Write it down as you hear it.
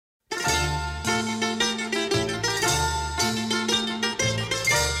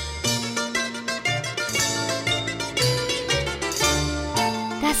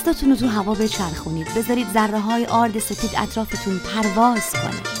دستاتون رو تو هوا بچرخونید، بذارید ذره‌های آرد سفید اطرافتون پرواز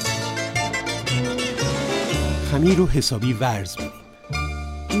کنه. خمیر رو حسابی ورز بدیم.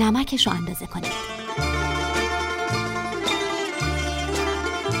 نمکش رو اندازه کنید.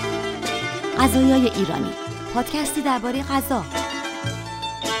 غذایای ایرانی، پادکستی درباره غذا،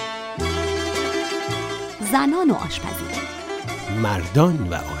 زنان و آشپزی، مردان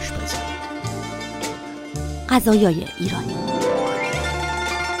و آشپزی. غذایای ایرانی.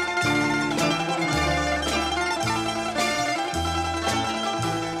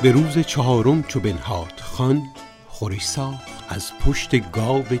 به روز 4 چو بنهاد خان، خورش ساخت از پشت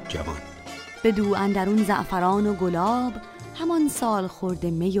گاو جوان. بدو اندرون زعفران و گلاب، همان سال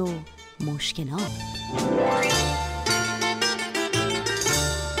خورده می و مشکناب.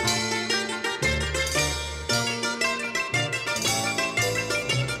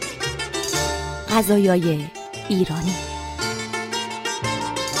 غذایای ایرانی.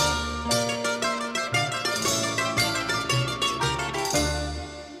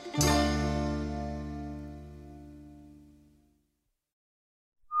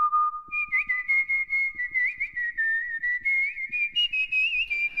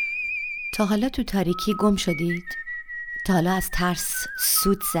 تا حالا تو تاریکی گم شدید؟ تا حالا از ترس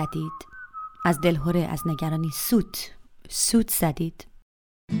سوت زدید؟ از دلهره، از نگرانی سوت زدید؟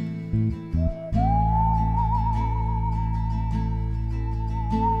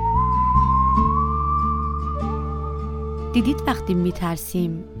 دیدید وقتی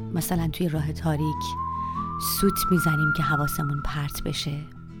میترسیم مثلا توی راه تاریک سوت میزنیم که حواسمون پرت بشه؟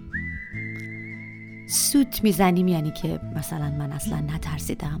 سوت میزنیم یعنی که مثلا من اصلا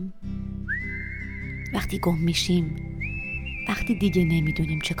نترسیدم. وقتی گم میشیم، وقتی دیگه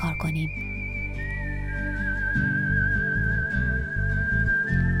نمیدونیم چه کار کنیم،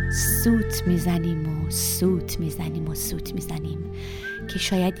 سوت میزنیم و سوت میزنیم و سوت میزنیم که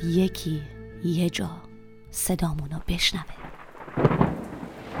شاید یکی یه جا صدامونو بشنوه.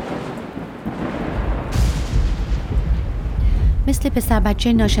 مثل پسر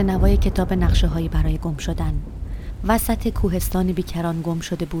بچه ناشنوای کتاب نقشه‌هایی برای گم شدن. وسط کوهستان بیکران گم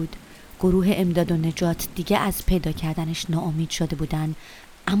شده بود. گروه امداد و نجات دیگه از پیدا کردنش ناامید شده بودن،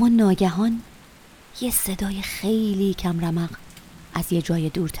 اما ناگهان یه صدای خیلی کم رمق از یه جای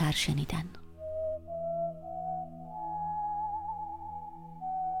دورتر شنیدن.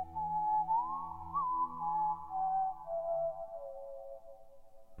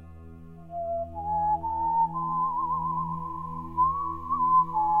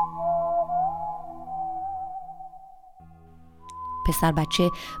 پسر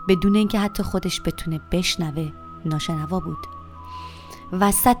بچه بدون اینکه حتی خودش بتونه بشنوه ناشنوا بود.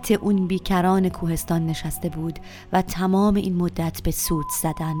 وسط اون بیکران کوهستان نشسته بود و تمام این مدت به سوت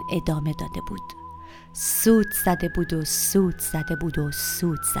زدن ادامه داده بود. سوت زده بود و سوت زده بود و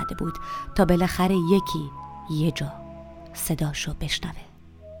سوت زده بود تا بالاخره یکی یه جا صداشو بشنوه.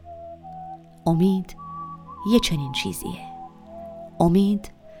 امید یه چنین چیزیه.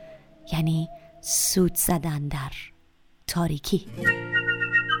 امید یعنی سوت زدن در تاریکی.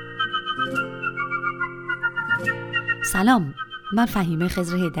 سلام، من فهیمه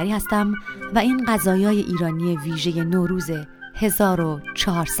خضر حیدری هستم و این غذایای ایرانی ویژه نوروز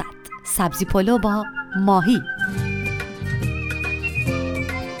 1400. سبزی پلو با ماهی.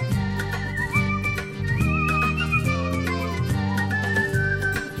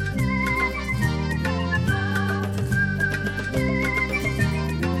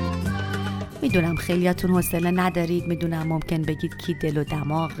 میدونم خیلیاتون حوصله ندارید، میدونم ممکن بگید کی دل و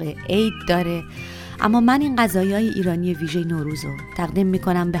دماغ عید داره، اما من این غذایای ایرانی ویژه نوروز رو تقدیم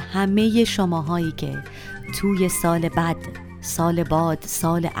میکنم به همه شماهایی که توی سال بد، سال باد،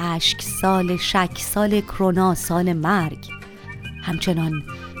 سال اشک، سال شک، سال کرونا، سال مرگ همچنان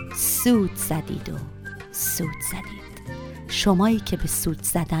سوت زدید و سوت زدید. شمایی که به سوت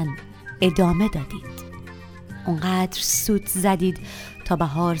زدن ادامه دادید، اونقدر سوت زدید تا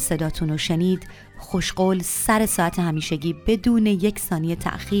بهار صداتون رو شنید، خوشقول سر ساعت همیشگی بدون 1 ثانیه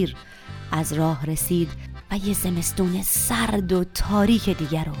تأخیر از راه رسید و یه زمستون سرد و تاریک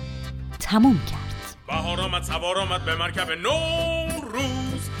دیگر رو تموم کرد. بهار آمد، سوار آمد به مرکب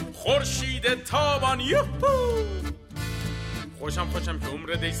نوروز، خورشید تابان یوهو. خوشم که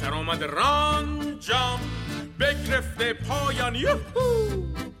عمر دی سر آمد، رنجم بگرفته پایان یوهو.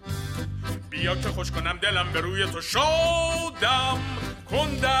 بیا که خوش کنم دلم به روی تو شادم، کن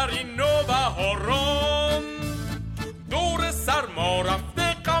در این نوبهاران. دور سرما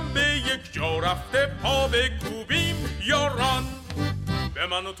رفته، غم به یک جا رفته، پا بکوبیم یاران. به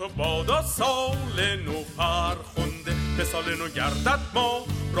من و تو بادا سال نو فرخنده، به سال نو گردد ما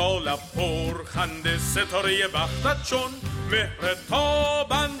را لب پر خنده. ستاره بختت چون مهر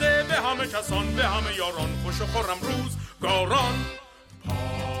تابنده به همه کسان، به همه یاران، خوش و خرم روزگاران.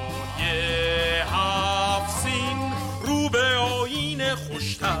 پای هفت سین رو به آیین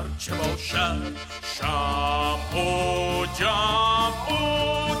خوشتر چه باشد، شب و جمع و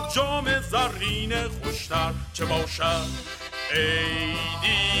جام زرین خوشتر چه باشد.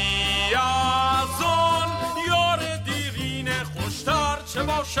 عیدی از آن یار دیرین خوشتر چه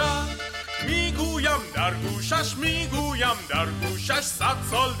باشد. میگویم در گوشش، میگویم در گوشش، 100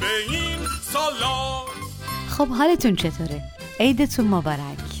 سال به این سالا. خب حالتون چطوره؟ عیدتون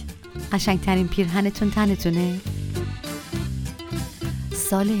مبارک. قشنگترین پیرهنتون تنتونه؟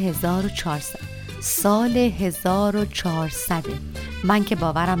 سال 1400 من که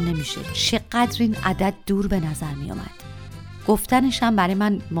باورم نمیشه چقدر این عدد دور به نظر می اومد. گفتنشم برای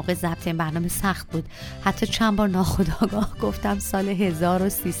من موقع ضبط این برنامه سخت بود. حتی چند بار ناخودآگاه گفتم سال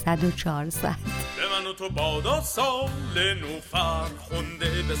 1300 و 400. به من و تو بادا سال نو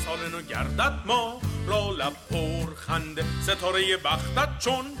فرخنده، به سال نو گردد ما را لب پر خنده. ستاره بختت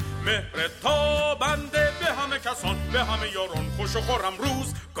چون مهر تابنده، به همه کسان، به همه یاران، خوش و خرم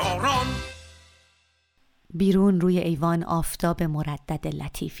روزگاران. بیرون روی ایوان آفتاب مردد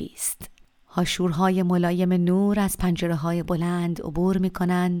لطیفی است. هاشورهای ملایم نور از پنجره‌های بلند عبور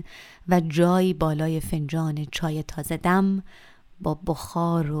می‌کنند و جایی بالای فنجان چای تازه دم با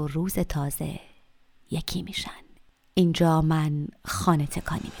بخار و روز تازه یکی میشن. اینجا من خانه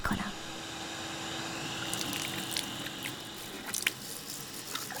تکانی می‌کنم.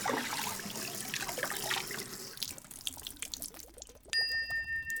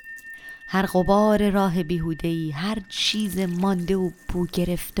 هر غبار راه بیهوده‌ای، هر چیز مانده و بو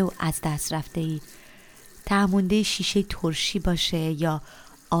گرفته و از دست رفته‌ای، تعمونده شیشه ترشی باشه یا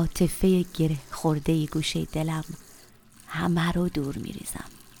عاطفه گره خورده‌ای گوشه دلم، همه رو دور میریزم.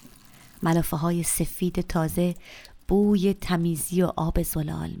 ملافه های سفید تازه بوی تمیزی و آب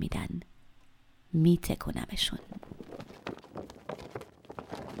زلال میدن. میتکنمشون.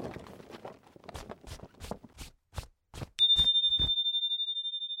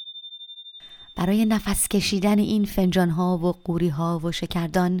 برای نفس کشیدن این فنجان‌ها و قوری‌ها و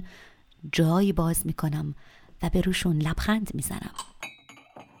شکردان جایی باز می‌کنم و به روشون لبخند می‌زنم.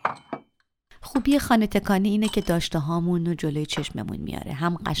 خوبی خانه تکانی اینه که داشته هامون رو جلوی چشممون میاره.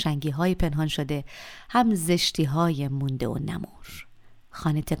 هم قشنگی‌های پنهان شده، هم زشتی‌های مونده و نمور.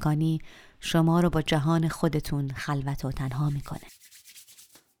 خانه تکانی شما رو با جهان خودتون خلوت و تنها می‌کنه.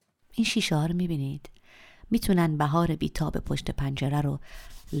 این شیشه‌ها رو می‌بینید؟ میتونن بهار بی‌تاب پشت پنجره رو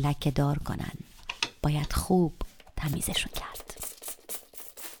لکه دار کنن. باید خوب تمیزشون کرد.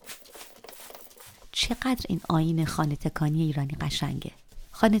 چقدر این آیین خانه تکانی ایرانی قشنگه.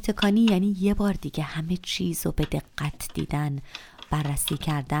 خانه تکانی یعنی یه بار دیگه همه چیز رو به دقت دیدن، بررسی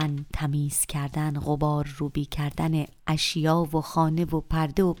کردن، تمیز کردن، غبار روبی کردن اشیا و خانه و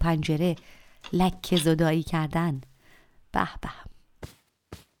پرده و پنجره، لکه زدایی کردن. به به.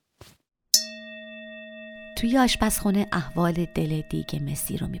 توی آشپزخونه احوال دل دیگه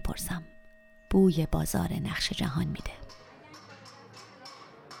مسی رو میپرسم. بوی بازار نقش جهان میده.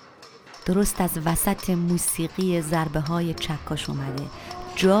 درست از وسط موسیقی ضربه های چکاش اومده.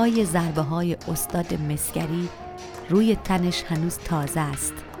 جای ضربه های استاد مسگری روی تنش هنوز تازه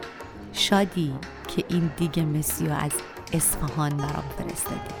است. شادی که این دیگه مسی رو از اصفهان برام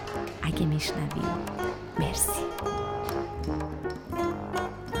فرستاده. اگه میشنوی مرسی.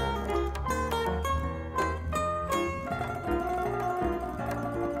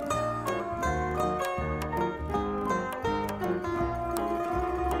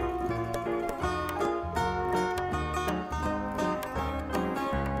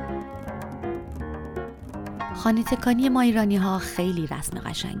 خانه تکانی ما ایرانی ها خیلی رسم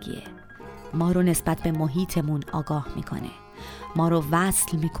قشنگیه. ما رو نسبت به محیطمون آگاه میکنه. ما رو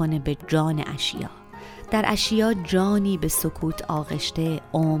وصل میکنه به جان اشیا. در اشیا جانی به سکوت آغشته،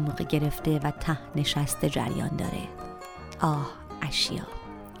 عمق گرفته و ته نشسته جریان داره. آه اشیا،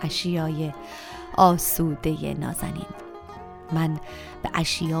 اشیای آسوده نازنین. من به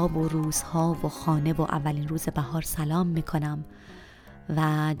اشیا و روزها و خانه و اولین روز بهار سلام میکنم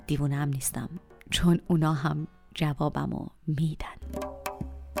و دیوونه هم نیستم، چون اونا هم جوابمو میدن.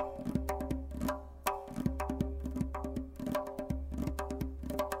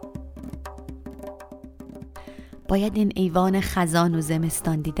 باید این ایوان خزان و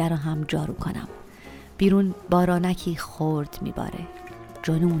زمستان دیده رو هم جارو کنم. بیرون بارانکی خرد میباره.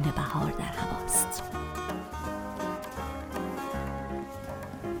 جنون بهار در هواست.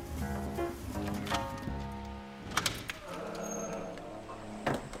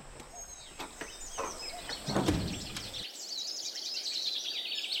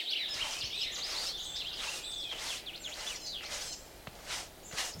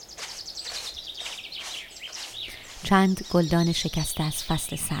 چند گلدان شکسته از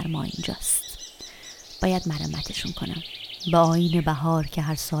فصل سرما اینجاست. باید مرمتشون کنم، به آیین بهار که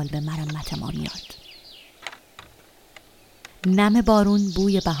هر سال به مرمت ما میاد. نم بارون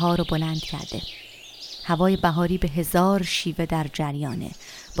بوی بهار رو بلند کرده. هوای بهاری به هزار شیوه در جریانه،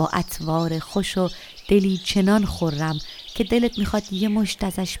 با اطوار خوش و دلی چنان خرم که دلت میخواد یه مشت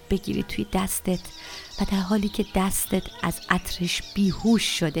ازش بگیری توی دستت و در حالی که دستت از عطرش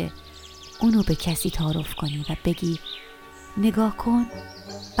بیهوش شده اونو به کسی تعارف کنی و بگی نگاه کن،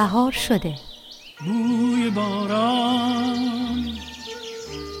 بهار شده. بوی باران،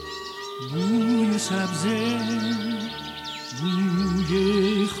 بوی سبزه،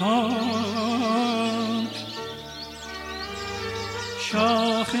 بوی خاک،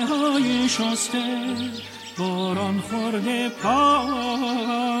 شاخه های شسته، باران خورده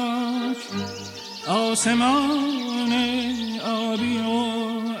پاک، آسمان آبی و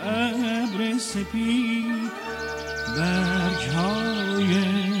ابر سپید، برگ های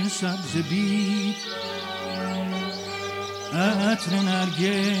سبز بید، عطر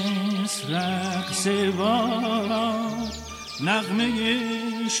نرگس، رقص باران، نغمه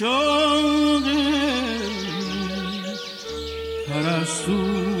شوق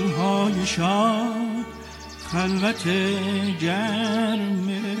پرستوهای شاد، خلوت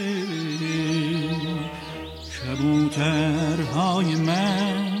گرم کبوترهای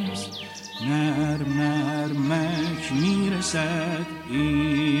مست، نرم نرمک میرسد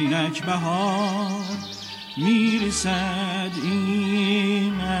اینک بهار، میرسد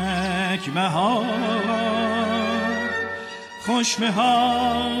اینک بهار، خوش به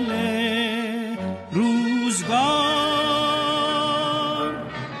حال روزگار.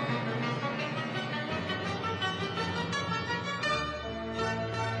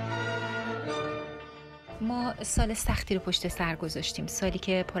 ما سال سختی رو پشت سر گذاشتیم، سالی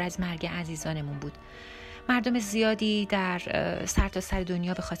که پر از مرگ عزیزانمون بود. مردم زیادی در سرتاسر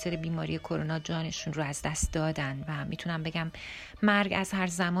دنیا به خاطر بیماری کرونا جانشون رو از دست دادن و میتونم بگم مرگ از هر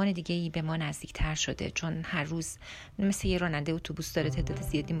زمان دیگه‌ای به ما نزدیکتر شده، چون هر روز مثل یه راننده اتوبوس داره تعداد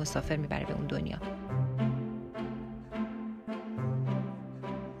زیادی مسافر میبره به اون دنیا.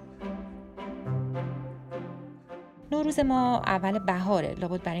 نوروز ما اول بهاره،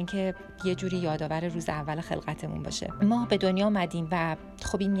 لابد برای اینکه یه جوری یادآور روز اول خلقتمون باشه. ما به دنیا آمدیم و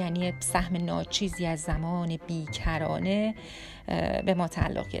خب این یعنی سهم ناچیزی از زمان بیکرانه به ما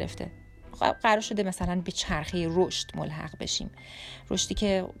تعلق گرفته. قرار شده مثلا به چرخه رشد ملحق بشیم، رشدی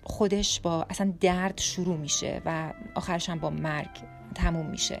که خودش با اصلا درد شروع میشه و آخرش هم با مرگ تموم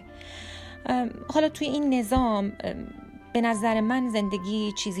میشه. حالا توی این نظام به نظر من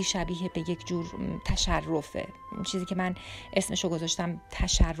زندگی چیزی شبیه به یک جور تشرفه، چیزی که من اسمشو گذاشتم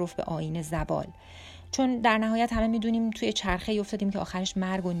تشرف به آیین زوال، چون در نهایت همه میدونیم توی چرخه افتادیم که آخرش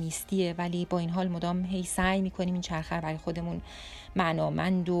مرگ و نیستیه، ولی با این حال مدام هی سعی میکنیم این چرخه رو برای خودمون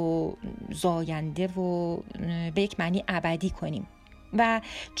معنامند و زاینده و به یک معنی ابدی کنیم. و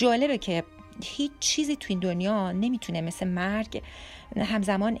جالبه که هیچ چیزی تو این دنیا نمیتونه مثل مرگ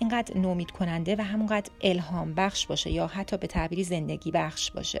همزمان اینقدر نومید کننده و همونقدر الهام بخش باشه یا حتی به تعبیری زندگی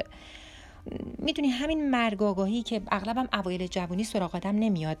بخش باشه. میدونی همین مرگ آگاهی که اغلبم اوایل جوانی سراغ آدم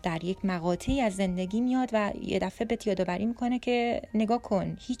نمیاد، در یک مقاطعی از زندگی میاد و یه دفعه بهت یادآوری میکنه که نگاه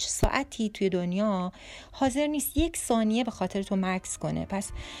کن، هیچ ساعتی توی دنیا حاضر نیست یک ثانیه به خاطر تو مکث کنه،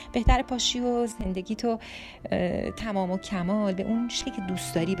 پس بهتر پاشی و زندگی تو تمام و کمال به اون چیزی که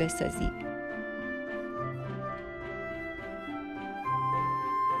دوست داری بسازی.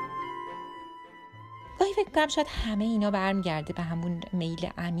 گاهی فکر کنم شاید همه اینا برمیگرده به همون میل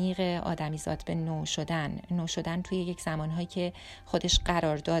عمیق آدمیزاد به نو شدن توی یک زمانهایی که خودش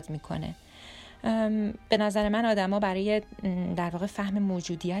قرارداد میکنه. به نظر من آدما برای در واقع فهم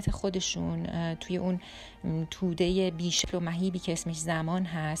موجودیت خودشون توی اون توده بیشکل و مهیبی که اسمش زمان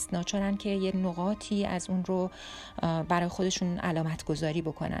هست ناچارن که یه نقاطی از اون رو برای خودشون علامت گذاری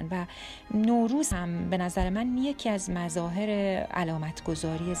بکنن و نوروز هم به نظر من یکی از مظاهر علامت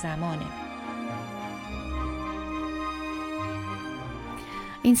گذاری زمانه.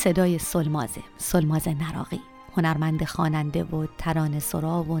 این صدای سلماز نراقی، هنرمند خواننده و ترانه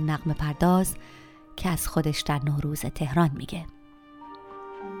سرا و نغمه پرداز که از خودش در نوروز تهران میگه.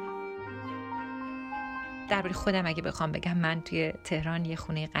 درباره خودم اگه بخوام بگم، من توی تهران یه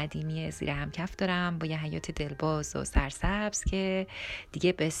خونه قدیمی زیر همکف دارم با یه حیاط دلباز و سرسبز که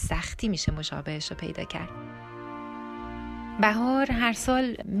دیگه به سختی میشه مشابهش رو پیدا کرد. بهار هر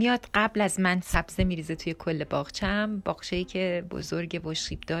سال میاد قبل از من سبزه میریزه توی کل باغچه‌ام، باغچه‌ای که بزرگ و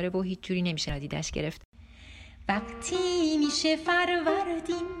شیب داره و هیچ جوری نمیشه نادیدش گرفت. وقتی میشه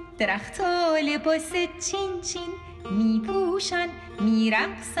فروردین، درخت‌ها لباس چین چین میپوشن،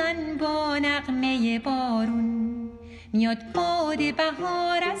 میرقصن با نغمه بارون. میاد باد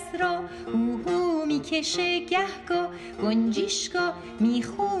بهار از را هو میکشه گهگاه گنجیشگاه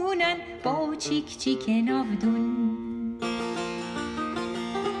میخونن با چیک چیک ناودون.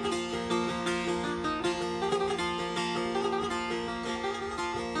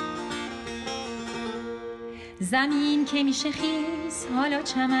 زمین که میشه خیس حالا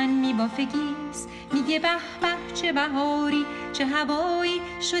چمن میبافه گیس میگه به به چه بهاری چه هوایی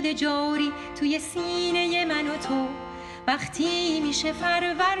شده جاری توی سینه من و تو. وقتی میشه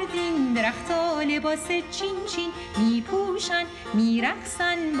فروردین درختا لباس چین چین میپوشن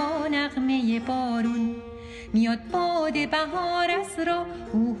میرقصن با نغمه بارون. میاد باد بهار از را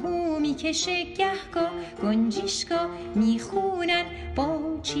هو میکشه گهگاه گنجیشگاه میخونن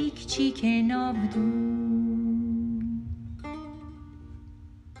با چیک چیک ناودون.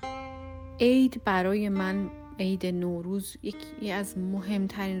 عید برای من، عید نوروز یکی از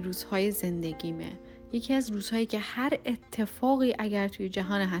مهمترین روزهای زندگیمه. یکی از روزهایی که هر اتفاقی اگر توی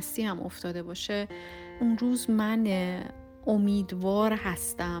جهان هستی هم افتاده باشه اون روز من امیدوار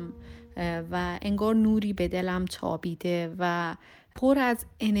هستم و انگار نوری به دلم تابیده و پر از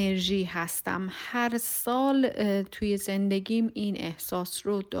انرژی هستم. هر سال توی زندگیم این احساس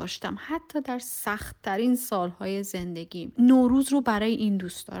رو داشتم، حتی در سخت‌ترین سالهای زندگیم. نوروز رو برای این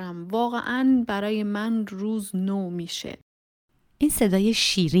دوست دارم، واقعاً برای من روز نو میشه. این صدای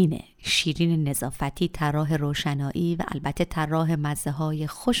شیرین نظافتی، طراح روشنایی و البته طراح مزه‌های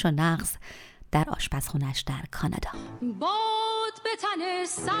خوش و نغز در آشپزخونش در کانادا. باد به تن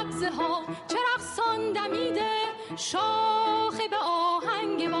سبزه ها چرخسان دمیده، شاخه به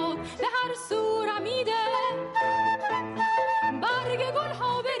آهنگ باد به هر سو رمیده، برگ گل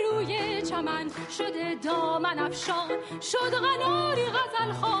ها به روی چمن شده دامن افشان، شد قناری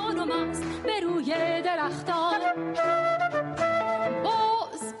غزل خانم است به روی درختان.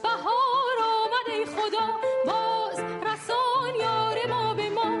 باز بهار آمد ای خدا، باز رسان یار ما به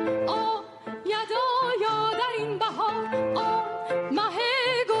ما، یدایا در این بهار مه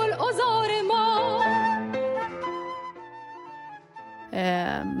گل عذار ما.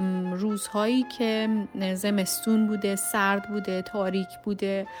 روزهایی که زمستون بوده، سرد بوده، تاریک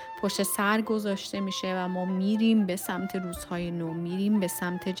بوده، پشت سر گذاشته میشه و ما میریم به سمت روزهای نو، میریم به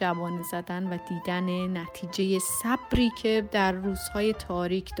سمت جوانه زدن و دیدن نتیجه صبری که در روزهای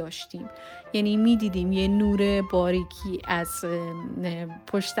تاریک داشتیم. یعنی میدیدیم یه نور باریکی از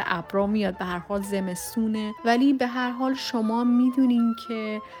پشت ابرا میاد، به هر حال زمستونه، ولی به هر حال شما میدونین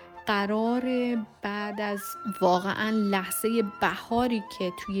که قرار بعد از واقعا لحظه بهاری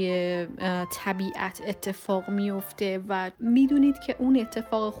که توی طبیعت اتفاق میفته و میدونید که اون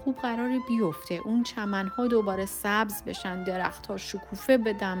اتفاق خوب قرار بیفته، اون چمنها دوباره سبز بشن، درختها شکوفه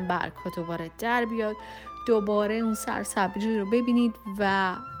بدن، برگها دوباره در بیاد، دوباره اون سرسبزی رو ببینید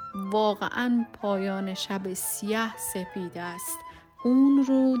و واقعا پایان شب سیاه سپید است. اون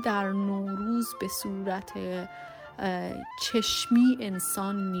رو در نوروز به صورت چشمی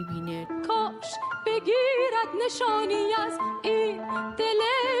انسان میبینه. کاش بگیرد نشانی از این دل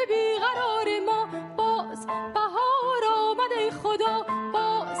بیقرار ما، باز بهار آمد ای خدا،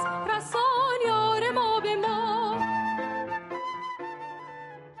 باز رسان یار ما به ما.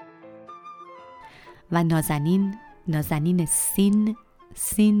 و نازنین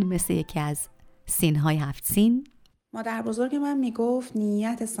سین مثل یکی از سین‌های 7 سین. مادر بزرگ من میگفت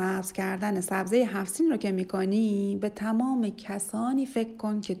نیت سبز کردن سبزه 7 سین رو که میکنی به تمام کسانی فکر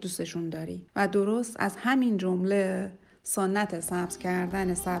کن که دوستشون داری. و درست از همین جمله سنت سبز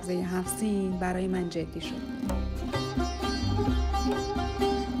کردن سبزه 7 سین برای من جدی شد.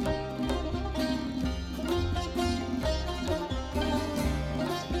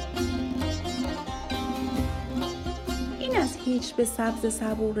 این از هیچ به سبز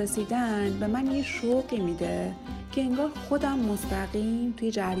صبور رسیدن به من یه شوقی میده که انگار خودم مستقیم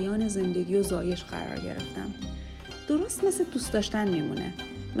توی جریان زندگی و زایش قرار گرفتم. درست مثل دوست داشتن میمونه،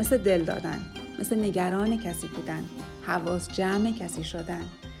 مثل دل دادن، مثل نگران کسی بودن، حواس جمع کسی شدن،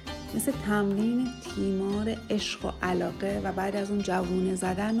 مثل تمرین تیمار عشق و علاقه و بعد از اون جوونه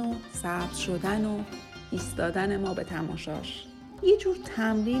زدن و سبز شدن و ایستادن ما به تماشاش. یه جور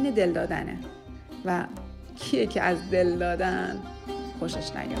تمرین دل دادنه و کیه که از دل دادن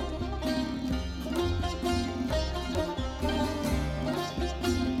خوشش نیاد؟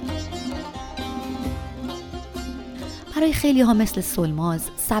 برای خیلی ها مثل سلماز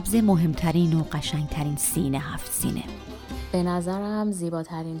سبزه مهمترین و قشنگترین سین 7 سینه. به نظرم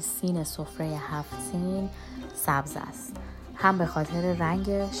زیباترین سین سفره 7 سین سبز است. هم به خاطر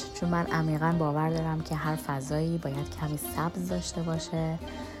رنگش، چون من عمیقاً باور دارم که هر فضایی باید کمی سبز داشته باشه،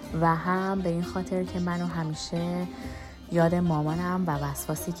 و هم به این خاطر که منو همیشه یاد مامانم و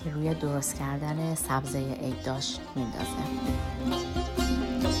وسواسی که روی درست کردن سبزه عید داشت میندازه.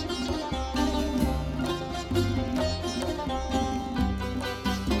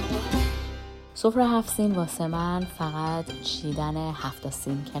 سفره 7 سین واسه من فقط چیدن 7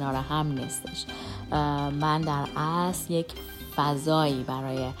 سین کنار هم نیستش. من در اصل یک فضایی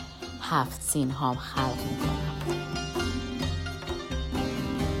برای 7 سین هام خلق میکنم.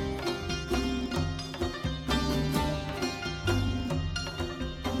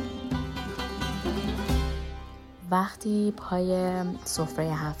 وقتی پای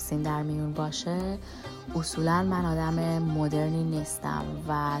سفره 7 سین در میون باشه، اصولاً من آدم مدرنی نیستم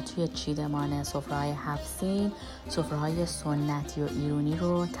و توی چیدمان سفره‌های 7 سین سفره‌های سنتی و ایرانی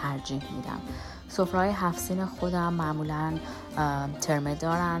رو ترجیح میدم. سفره‌های 7 سین خودم معمولاً ترمه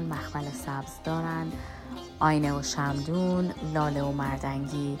دارن، مخمل سبز دارن، آینه و شمدون، لاله و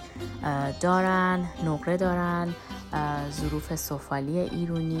مردنگی دارن، نقره دارن، ظروف سفالی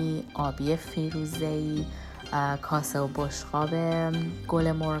ایرانی، آبی فیروزه‌ای، کاسه و بشقاب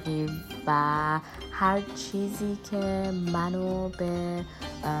گل مرغی و هر چیزی که منو به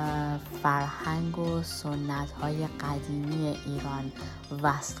فرهنگ و سنت‌های قدیمی ایران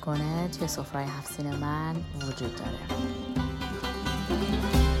وصل کنه توی سفره 7 سین من وجود داره.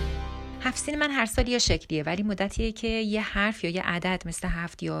 7 سین من هر سال یه شکلیه، ولی مدتیه که یه حرف یا یه عدد مثل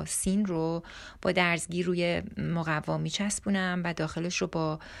 7 یا سین رو با درزگیر روی مقوا میچسبونم و داخلش رو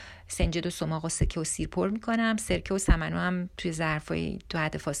با سنجد و سماق و سکه و سیر پر میکنم. سرکه و سمنو هم توی ظرفای تو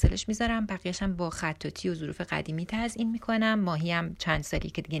حد فاصلش میذارم. بقیه‌ش هم با خطاطی و ظروف قدیمی تزیین میکنم. ماهی هم چند سالی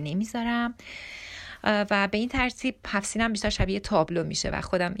که دیگه نمیذارم و به این ترتیب 7 سین هم بیشتر شبیه تابلو میشه و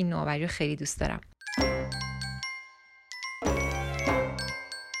خودم این نوآوری رو خیلی دوست دارم.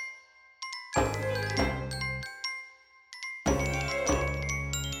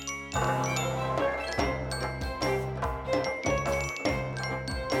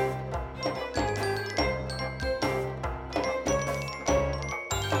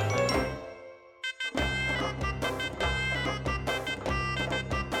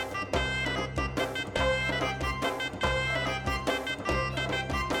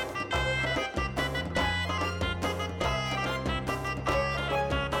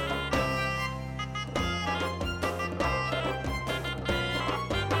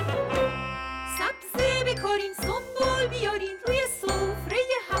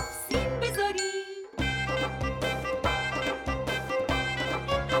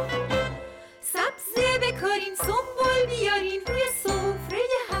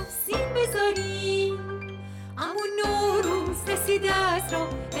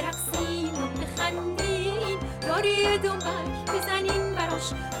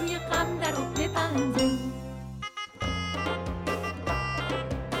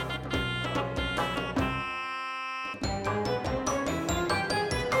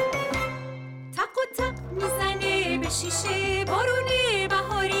 شیشه بارون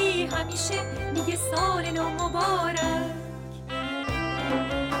بهاری همیشه میگه سال نو مبارک.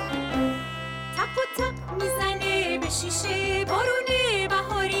 تق و تق میزنه به شیشه بارون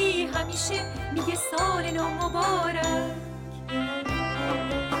بهاری همیشه میگه سال نو مبارک.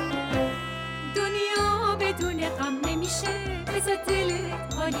 دنیا بدون غم نمیشه، بذار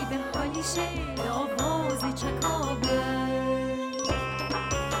دلت حالی به حالیشه، به آواز چکاوه.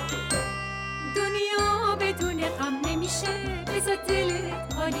 دنیا بدون غم نمیشه، بذار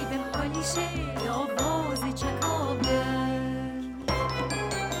دلت حالی به حالیشه، به آواز چکاوه.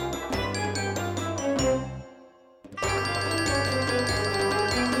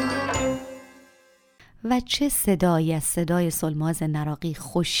 و چه صدایی از صدای سلماز نراقی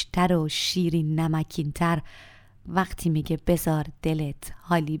خوشتر و شیرین نمکینتر وقتی میگه بذار دلت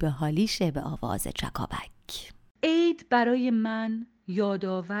حالی به حالیشه، به آواز چکاوک. عید برای من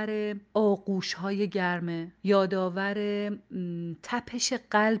یادآور آغوش‌های گرمه، یادآور تپش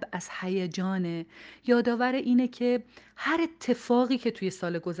قلب از هیجانه، یادآور اینه که هر اتفاقی که توی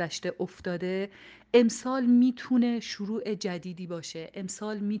سال گذشته افتاده امسال میتونه شروع جدیدی باشه،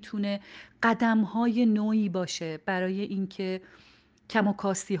 امسال میتونه قدم‌های نوعی باشه برای اینکه کم و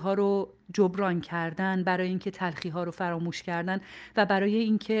کاستی ها رو جبران کردن، برای اینکه تلخی ها رو فراموش کردن و برای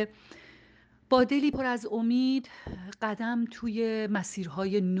اینکه با دلی پر از امید قدم توی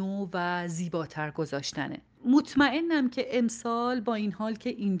مسیرهای نو و زیباتر گذاشتنه. مطمئنم که امسال با این حال که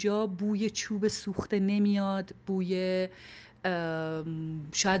اینجا بوی چوب سوخته نمیاد، بوی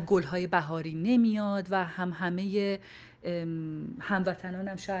شاید گلهای بهاری نمیاد و همه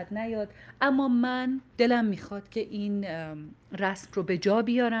هموطنانم شاید نیاد، اما من دلم میخواد که این رسم رو به جا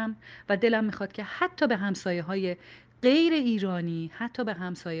بیارم و دلم میخواد که حتی به همسایه های غیر ایرانی، حتی به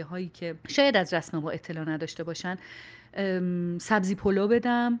همسایه هایی که شاید از رسم ما اطلاع نداشته باشن، سبزی پلو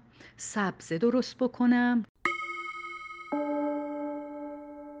بدم، سبزه درست بکنم.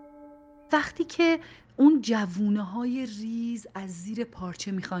 وقتی که اون جوونه‌های ریز از زیر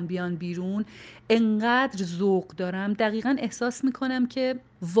پارچه میخوان بیان بیرون، انقدر ذوق دارم، دقیقاً احساس میکنم که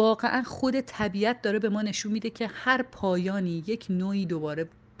واقعاً خود طبیعت داره به ما نشون میده که هر پایانی یک نوعی دوباره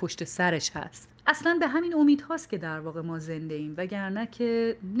پشت سرش هست. اصلاً به همین امید هاست که در واقع ما زنده ایم، وگرنه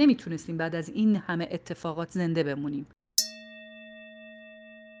که نمیتونستیم بعد از این همه اتفاقات زنده بمونیم.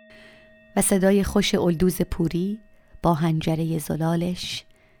 و صدای خوش الدوز پوری با حنجره زلالش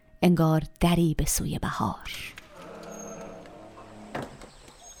انگار دری به سوی بهار.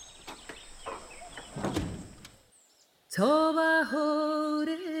 تا بهار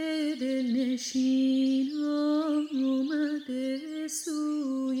دلنشین آمده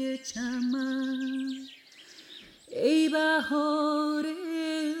سوی چمن، ای بهار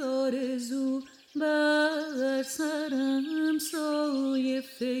آرزو بر سرم سایه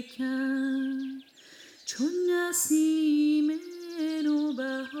فکن، چون نسیم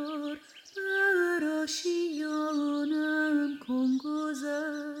نوبهار بر آشیانم کن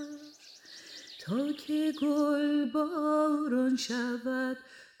گذر، تا که گل باران شود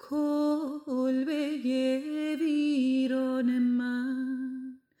کلبه ویران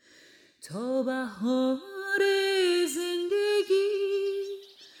من، تا بهار زندگی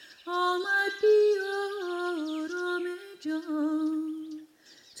آمد بیارام جان،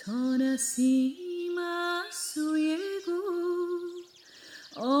 تا نسیم از سوی گل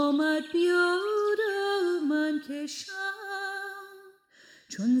آمد بیارم من کشم،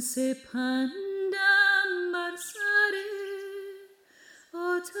 چون سپندم بر سر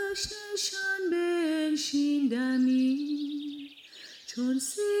آتش نشان بنشیندمی، چون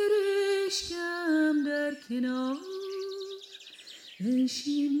سرشکم در کنار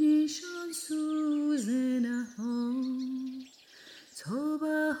بنشین نشان سوز نهان، تا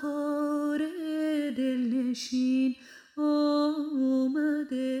بهار دلنشین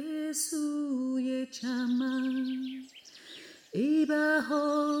آمده سوی چمن، ای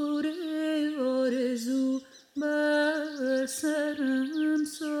بهار آرزو بر سرم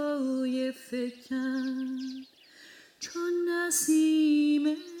سایه فکن، چون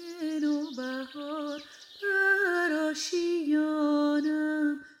نسیم نوبهار در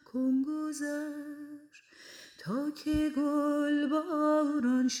آشیانم کن گذر، تا که گل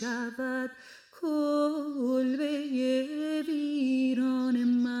باران شود کلبه ویران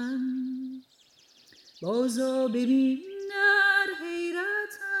من، بازا ببین در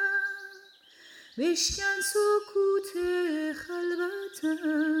حیرتم، بشکن سکوت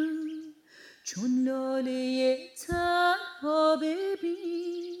خلوتم، چون لاله تنها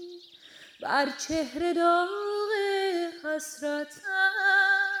ببین بر چهره داغ حسرتم،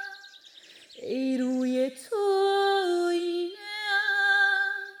 ای روی تو اینه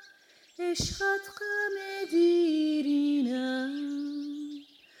عشقت غم دیرینم،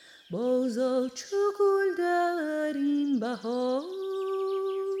 بازا چو گل در این بهار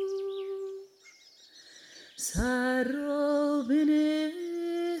سر را بنه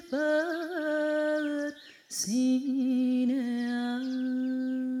بر سینه‌ام.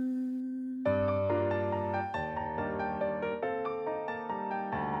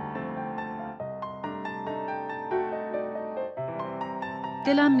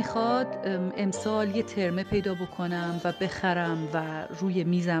 دلم میخواد امسال یه ترمه پیدا بکنم و بخرم و روی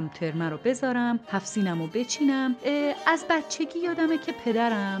میزم ترمه رو بذارم، هفسینم رو بچینم. از بچگی یادمه که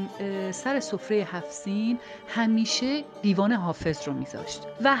پدرم سر سفره هفسین همیشه دیوان حافظ رو میذاشت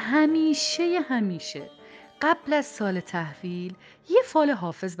و همیشه قبل از سال تحویل یه فال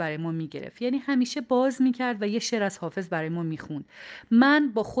حافظ برای ما میگرفت، یعنی همیشه باز میکرد و یه شعر از حافظ برای ما میخوند.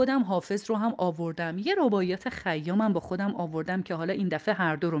 من با خودم حافظ رو هم آوردم، یه رباعیات خیامم با خودم آوردم که حالا این دفعه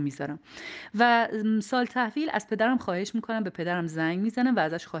هر دو رو میذارم و سال تحویل از پدرم خواهش میکنم، به پدرم زنگ میزنم و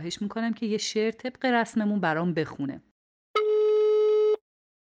ازش خواهش میکنم که یه شعر طبق رسممون برام بخونه.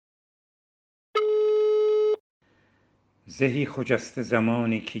 زهی خجسته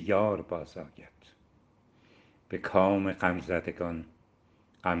زمانی که یار باز آید، به کام غمزدگان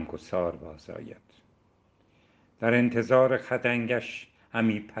غمگسار باز آید. در انتظار خدنگش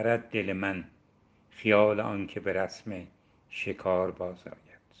همی پرد دل من، خیال آن که به رسم شکار باز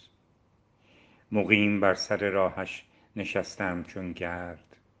آید. مقیم بر سر راهش نشستم چون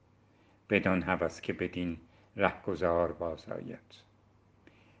گرد، بدان هوس که بدین رهگذار باز آید.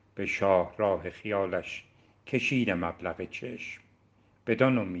 به شاه راه خیالش کشیدم ابلق چشم،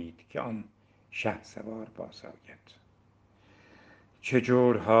 بدان امید که آن شهسوار باز آید. چه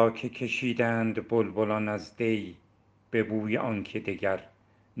جورها که کشیدند بلبلان از دی، به بوی آن که دگر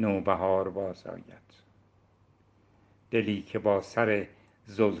نوبهار باز آید. دلی که با سر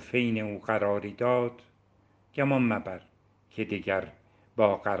زلفین او قراری داد، گمان مبر که دیگر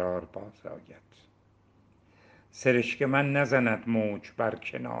با قرار باز آید. سرشک من نزند موج بر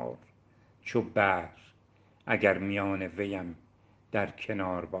کنار، چو بحر اگر میان ویم در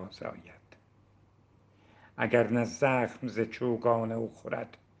کنار باز آید. اگر نه زخم ز چوگان او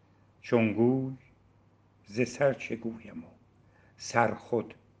خورد چون گوی، ز سر چه گویم و سر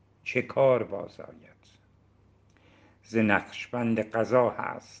خود چه کار باز آید. ز نقشبند قضا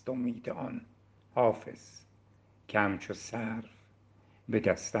هست امید آن حافظ، که همچو سرو به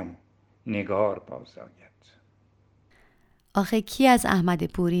دستم نگار باز آید. آخه کی از احمد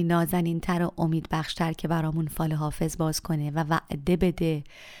پوری نازنین تر و امید بخشتر که برامون فال حافظ باز کنه و وعده بده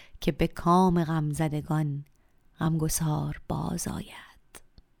که به کام غمزدگان غمگسار باز آید.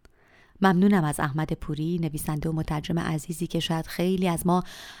 ممنونم از احمد پوری، نویسنده و مترجم عزیزی که شاید خیلی از ما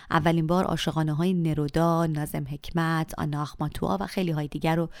اولین بار عاشقانه های نرودا، ناظم حکمت، آنا آخماتوا و خیلی های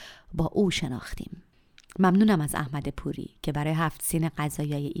دیگر رو با او شناختیم. ممنونم از احمد پوری که برای 7 سین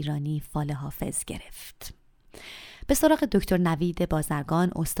غذایای ایرانی فال حافظ گرفت. به سراغ دکتر نوید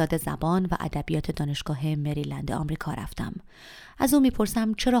بازرگان، استاد زبان و ادبیات دانشگاه مریلند آمریکا رفتم. از او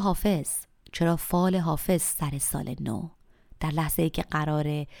میپرسم چرا حافظ؟ چرا فال حافظ سر سال نو؟ در لحظه‌ای که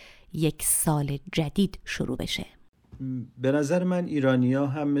قراره یک سال جدید شروع بشه. به نظر من ایرانی‌ها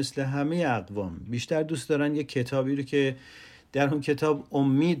هم مثل همه اقوام بیشتر دوست دارن یک کتابی رو که در اون کتاب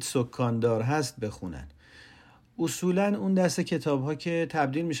امید سکاندار هست بخونن. اصولاً اون دست کتاب‌ها که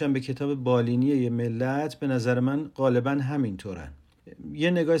تبدیل میشن به کتاب بالینی یه ملت، به نظر من غالباً همینطورن.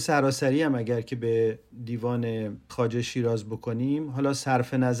 یه نگاه سراسری هم اگر که به دیوان خواجه شیراز بکنیم، حالا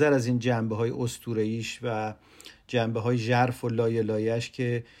صرف نظر از این جنبه‌های اسطوره‌ایش و جنبه‌های ژرف و لایه لایه‌اش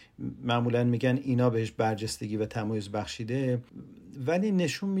که معمولاً میگن اینا بهش برجستگی و تمایز بخشیده، ولی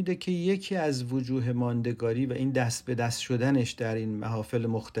نشون میده که یکی از وجوه ماندگاری و این دست به دست شدنش در این محافل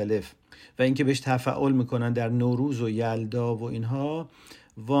مختلف و اینکه بهش تفاعل میکنن در نوروز و یلدا و اینها،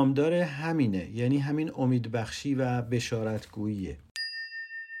 وامدار همینه، یعنی همین امیدبخشی و بشارتگوییه.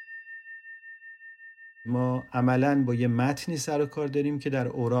 ما عملاً با یه متنی سر و کار داریم که در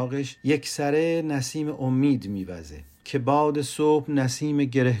اوراقش یک سره نسیم امید میوزه که باد صبح نسیم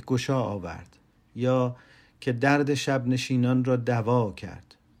گرهگشا آورد، یا که درد شب نشینان را دوا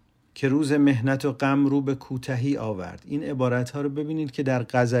کرد، که روز مهنت و غم رو به کوتاهی آورد. این عبارتها رو ببینید که در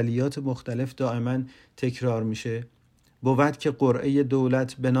غزلیات مختلف دائما تکرار میشه. بود که قرعه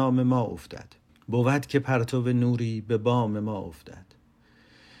دولت به نام ما افتد، بود که پرتو نوری به بام ما افتد.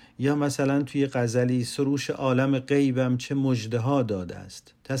 یا مثلا توی غزلی سروش عالم غیبم چه مژده‌ها داده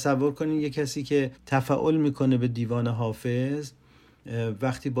است. تصور کنید یک کسی که تفاعل میکنه به دیوان حافظ،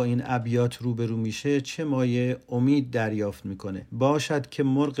 وقتی با این ابیات روبرو میشه چه مایه امید دریافت میکنه. باشد که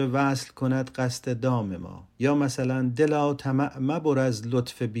مرغ وصل کند قصد دام ما، یا مثلا دلا طمع مبر از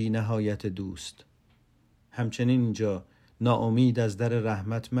لطف بی نهایت دوست. همچنین اینجا ناامید از در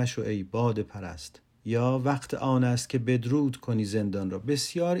رحمت مشو ای باد پرست، یا وقت آن است که بدرود کنی زندان را.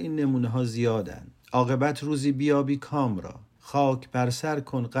 بسیار این نمونه ها زیادن. عاقبت روزی بیابی کام را، خاک بر سر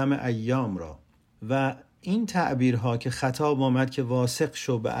کن غم ایام را. و این تعبیرها که خطاب آمد که واثق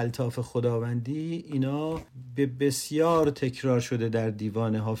شو به الطاف خداوندی، اینا به بسیار تکرار شده در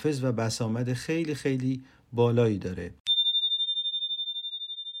دیوان حافظ و بسامد خیلی خیلی بالایی داره.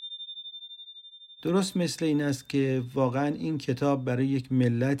 درست مثل این است که واقعا این کتاب برای یک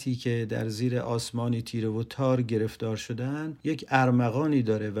ملتی که در زیر آسمانی تیره و تار گرفتار شدن یک ارمغانی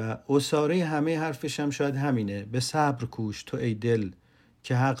داره و اساره همه حرفش هم شاید همینه: به صبر کوش تو ای دل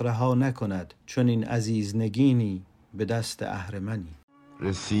که حق رها نکند، چون این عزیز نگینی به دست اهرمنی.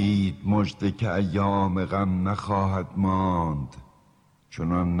 رسید مژده که ایام غم نخواهد ماند،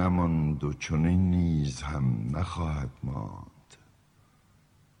 چنان نماند و چنین نیز هم نخواهد ماند.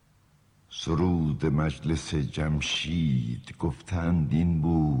 سرود مجلس جمشید گفتند این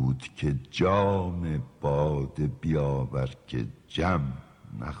بود که جام باده بیاور که جم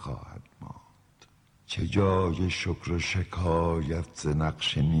نخواهد ماند. چه جای شکر و شکایت ز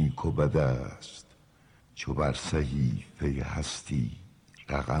نقش نیک و بد است، چو بر صحیفه هستی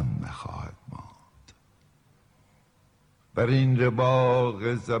رقم نخواهد ماند. بر این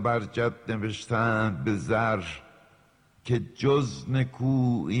رواق زبرجد نوشتند به زر که جز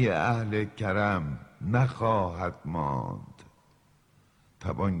نکویی اهل کرم نخواهد ماند.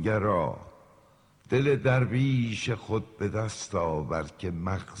 توانگرا دل درویش خود به دست آور که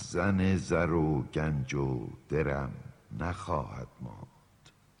مخزن زر و گنج و درم نخواهد ماند.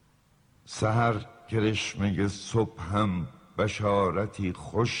 سحر کرشمه صبح هم بشارتی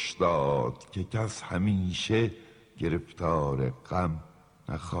خوش داد که کس همیشه گرفتار غم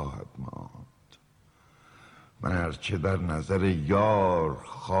نخواهد ماند. من هرچه در نظر یار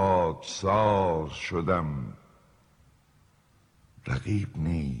خاکسار شدم، رقیب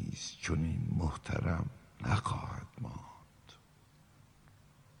نیست چون این محترم نخواهد ماند.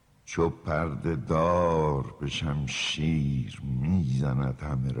 چو پرده دار به شمشیر میزند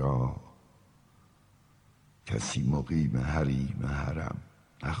همه را، کسی مقیم حریم حرم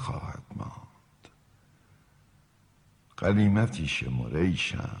نخواهد ماند. غنیمتی شمر ای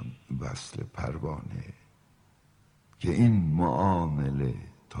شمع وصل پروانه، که این معامله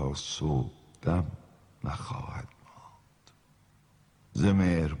تا صبح دم نخواهد ماند. ز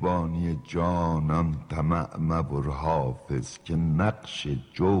مهربانی جانان طمع مبر حافظ، که نقش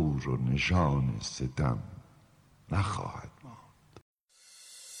جور و نشان ستم نخواهد ماند.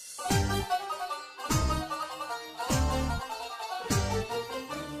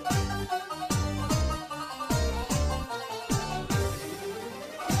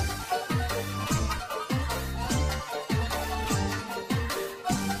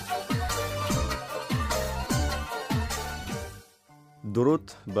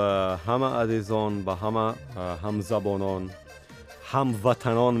 درود به همه عزیزان، به همه همزبانان،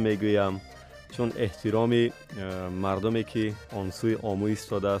 هموطنان میگویم، چون احترامی مردمی که آن سوی آمو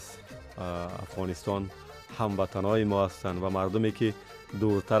ایستاده است افغانستان هموطنای ما هستند و مردمی که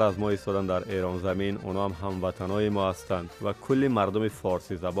دورتر از ما ایستادن در ایران زمین اونا هم هموطنای ما هستند و کلی مردم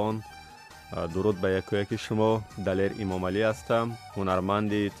فارسی زبان. درود به یک و یک شما. دلیر امام علی هستم،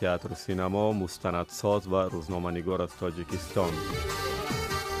 هنرمند تئاتر و سینما، مستندساز و روزنامه‌نگار از تاجیکستان.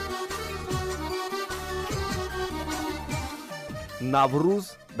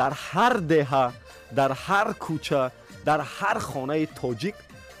 نوروز در هر دهه، در هر کوچه، در هر خانه تاجیک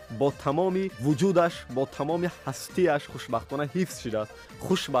با تمام وجودش، با تمام هستیش خوشبختانه حفظ شده است.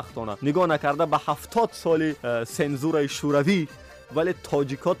 خوشبختانه نگاه نکرده به 70 سال سنزور شوروی، ولی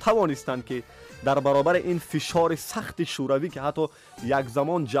تاجیک‌ها توانستند که در برابر این فشار سخت شوروی که حتی یک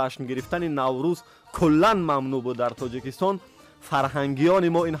زمان جشن گرفتن نوروز کلاً ممنوع بود در تاجیکستان، فرهنگیان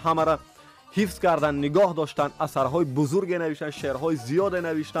ما این همه را حفظ کردن، نگاه داشتن، اثرهای بزرگ نوشتن، شعرهای زیاد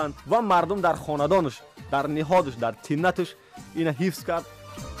نوشتن و مردم در خاندانش، در نهادش، در تینتش این حفظ کرد.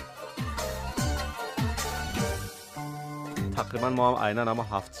 تقریبا ما هم عیناً اما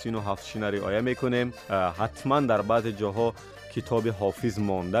 7 سین و 7 شین رعایت میکنیم. حتما در بعض جاها کتاب حافظ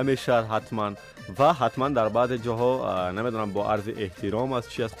مانده میشه، حتما در بعض جاها نمیدونم با عرض احترام از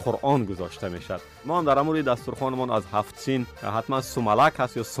چی از قرآن گذاشته میشه. ما هم در امور دسترخوانمون از 7 سین حتما سوملک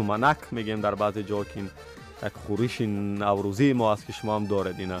هست یا سومنک میگیم در بعض جاها که یک خورش نوروزی ما هست که شما هم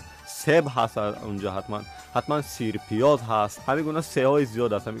دارید. اینا سیب هست اونجا، حتما سیر پیاز هست، همین گونه سیهای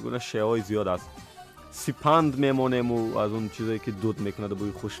زیاد هست، همین گونه شیهای زیاد هست. سپند میمونیم و از اون چیزایی که دود میکنه و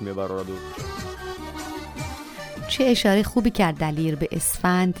بوی خوش میبرد. چه اشاره خوبی کرد دلیر به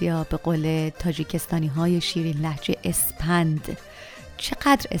اسفند، یا به قول تاجیکستانی های شیرین لهجه اسپند.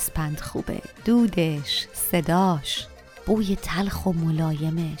 چقدر اسپند خوبه، دودش، صداش، بوی تلخ و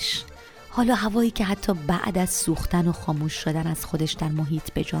ملایمش، حالا هوایی که حتی بعد از سوختن و خاموش شدن از خودش در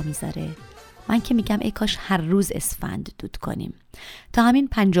محیط به جا میذاره. من که میگم ای کاش هر روز اسفند دود کنیم. تا همین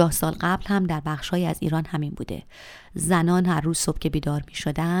 50 سال قبل هم در بخشای از ایران همین بوده. زنان هر روز صبح که بیدار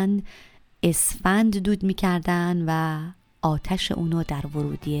میشدن اسفند دود میکردن و آتش اونو در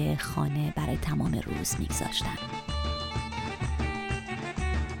ورودی خانه برای تمام روز میگذاشتن.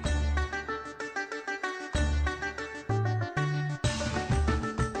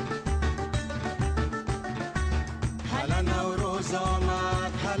 هلا نوروز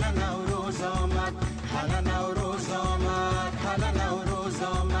آمد، هلا نوروز آمد، هلا نوروز آمد، هلا نوروز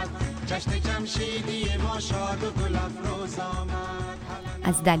آمد، جشن جمشیدی ما شاد و گل افروز آمد.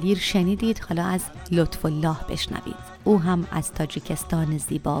 از دلیر شنیدید، حالا از لطف الله بشنوید. او هم از تاجیکستان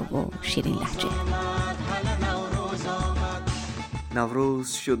زیبا و شیرین لهجه.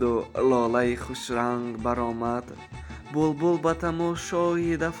 نوروز شد و لاله خوش رنگ برآمد، بلبل به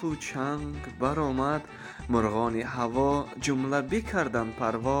تماشای دف و چنگ برآمد. مرغان هوا جمله بکردن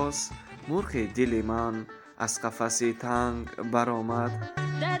پرواز، مرغ دل من از قفس تنگ برآمد.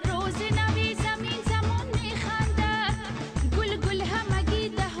 در روز نوی زمین زمان میخندد، گل گل همگی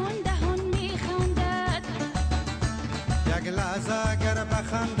دهان دهان میخندد. یک لحظه اگر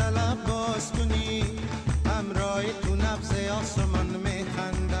بخنده لب باز کنی، همراه تو نبض آسمان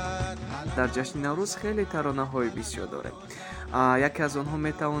میخندد. در جشن نوروز خیلی ترانه های بسیار داره. یکی از آنها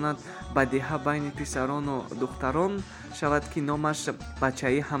میتواند بدیهه بین پسران و دختران شود که نامش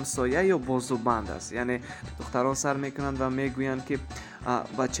بچه همسایه یا بازوبند است. یعنی دختران سر میکنند و میگویند که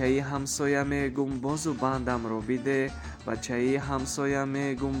بچه همسایه میگم بازوبندم رو بیده، بچه همسایه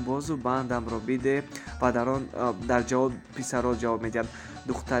میگم بازوبندم رو بیده، و در جواب پسران جواب میدن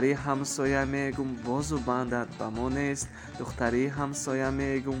دختری همسایه میگم بازو بندت به ما نیست، دختری همسایه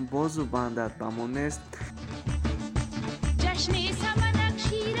میگم بازو بندت به ما نیست. جشن سمنک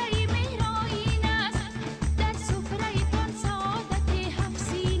شیره مهرائین است، در سفره تان سعادت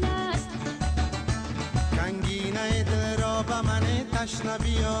هفسین است. کنگینه دل را به من تشنه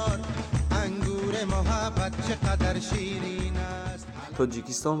بیار، انگور محبت چقدر شیرین است.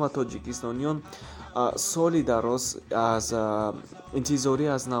 تاجیکستان و تاجیکستانیان سالی دراز از انتظاری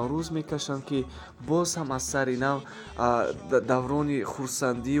از نوروز میکشند که باز هم از سر نو دوران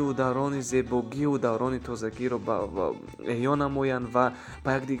خورسندی و دوران زیبایی و دوران تازگی رو احیا نمایند و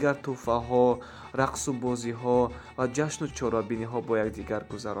با یکدیگر تحفه ها، رقص و بازی ها و جشن و چارابینی ها با یکدیگر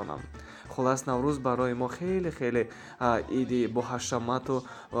گذرانند. خلاص نوروز برای ما خیلی خیلی عید با حشمت و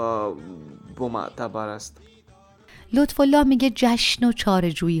با معتبر است. لطف‌الله میگه جشن و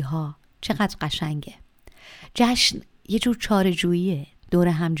چاره‌جویی ها چقدر قشنگه. جشن یه جور چاره‌جوییه، دور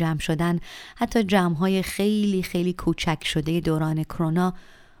هم جمع شدن، حتی جمع‌های خیلی خیلی کوچک شده دوران کرونا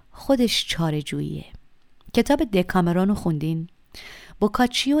خودش چاره‌جوییه. کتاب دکامرون رو خوندین؟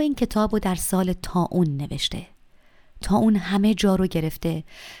 بوکاچیو این کتاب رو در سال طاعون نوشته. طاعون همه جا رو گرفته،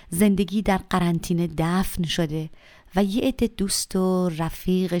 زندگی در قرنطینه دفن شده و یه عده دوست و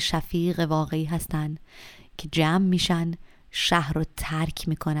رفیق شفیق واقعی هستن که جمع میشن، شهر رو ترک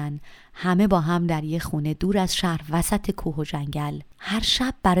میکنن، همه با هم در یه خونه دور از شهر وسط کوه و جنگل هر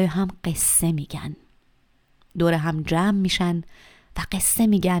شب برای هم قصه میگن، دور هم جمع میشن و قصه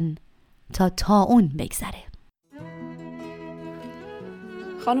میگن تا طاعون بگذره.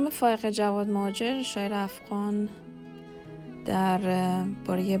 خانم فائقه جواد مهاجر، شاعر افغان، در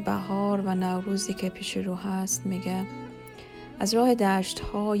باره بهار و نوروزی که پیش رو هست میگه: از راه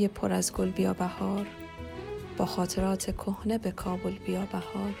دشت‌های پر از گل بیا بهار، با خاطرات کهنه به کابل بیا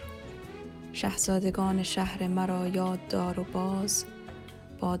بهار. شاهزادگان شهر مرا یاد دار و باز،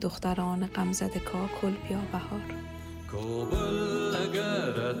 با دختران غمزده کاکل بیا بهار.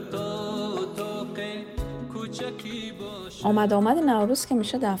 آمد نوروز که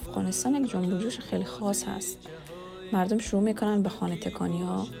میشه در افغانستان یک جنب و جوش خیلی خاص هست. مردم شروع میکنن به خانه تکانی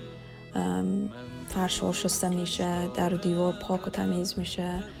ها، فرش ها شسته میشه، در و دیوار پاک و تمیز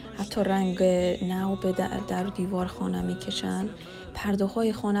میشه، حتی رنگ نو به در و دیوار خانه میکشن، پرده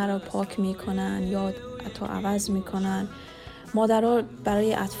های خانه را پاک میکنن یا حتی عوض میکنن. مادرها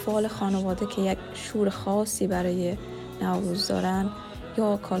برای اطفال خانواده که یک شور خاصی برای نوروز دارن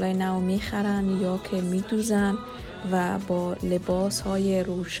یا کالای نو میخرن یا که میدوزن و با لباس های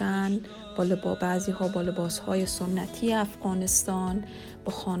روشن، بعضی ها با لباس های سنتی افغانستان،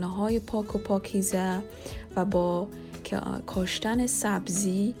 با خانه های پاک و پاکیزه و با کاشتن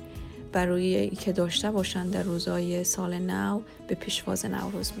سبزی برای که داشته باشن در روزهای سال نو به پیشواز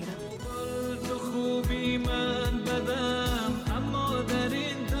نوروز میرن.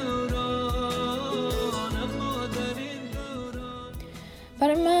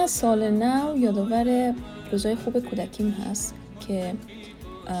 برای من سال نو یادآور روزهای خوب کودکیم هست که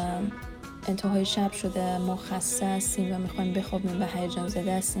انتهای شب شده، ما خسته هستیم و میخوایم بخوابیم و هیجان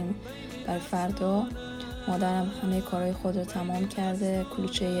زده هستیم برای فردا. مادرم همه کارهای خود رو تمام کرده،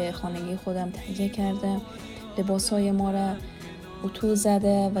 کلوچه خانگی خودم تهیه کرده، لباسهای ما را اتو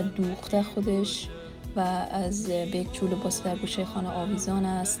زده و دوخته خودش و از یک چول لباس در گوشه خانه آویزان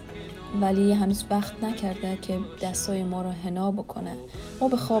است، ولی هنوز وقت نکرده که دستای ما رو حنا بکنه. ما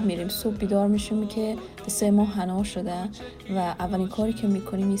به خواب میریم، صبح بیدار میشیم که دستای ما حنا شده و اولین کاری که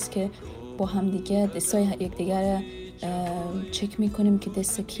میکنیم است که با هم دیگه دستای یکدیگر چک میکنیم که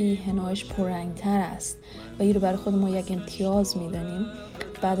دست کی حنایش پررنگتر است و این رو برای خود ما یک امتیاز میدانیم.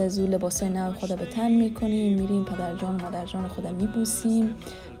 بعد از اون لباسای نو خود به تن میکنیم، میریم پدرجان و مادرجان خود میبوسیم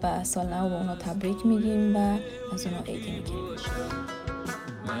و سال نو به اونا تبریک میگیم و از اونا عیدی میگیریم.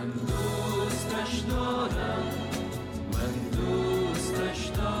 من دوستش دارم، من دوستش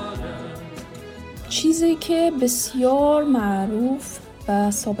دارم. چیزی که بسیار معروف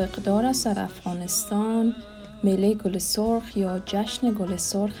و سابقه‌دار است در افغانستان میله گل سرخ یا جشن گل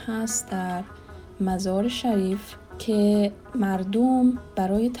سرخ هست در مزار شریف که مردم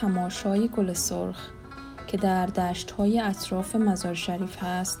برای تماشای گل سرخ که در دشت‌های اطراف مزار شریف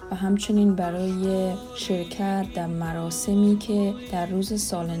هست و همچنین برای شرکت در مراسمی که در روز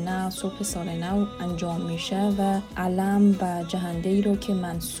سال نو، صبح سال نو انجام میشه و علم و جهنده‌ای رو که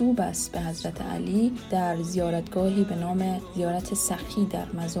منسوب است به حضرت علی در زیارتگاهی به نام زیارت سخی در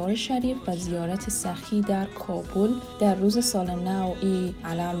مزار شریف و زیارت سخی در کابل در روز سال نو این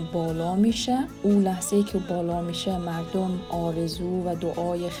علم بالا میشه. اون لحظه‌ای که بالا میشه مردم آرزو و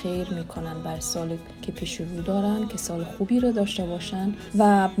دعای خیر میکنن بر سال که پیش رو دارن که سال خوبی رو داشته باشن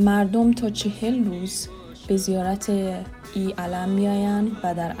و مردم تا 40 روز به زیارت ای علم میاین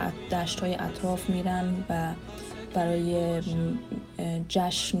و در دشت‌های اطراف میرن و برای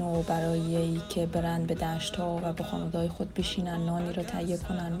جشن و برای که برن به دشت‌ها و به خانواده‌های خود بشینن، نانی رو تهیه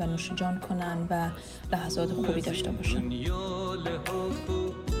کنن و نوش جان کنن و لحظات خوبی داشته باشن.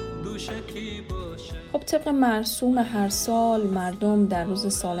 خب طبق مرسوم هر سال مردم در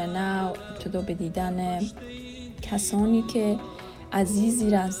روز سال نو ابتدا به دیدن کسانی که عزیزی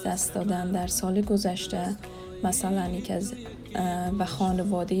را از دست دادن در سال گذشته، مثلا یک از و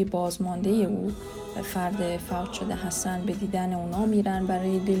خانواده بازمانده او فرد فوت شده هستن، به دیدن اونا میرن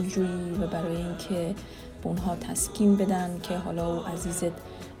برای دلجویی و برای اینکه به اونها تسکین بدن که حالا او عزیزت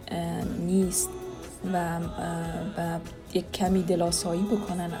نیست و یک کمی دلاسایی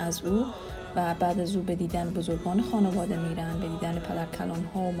بکنن از او. و بعد از او به دیدن بزرگان خانواده میرن، به دیدن پدرکلان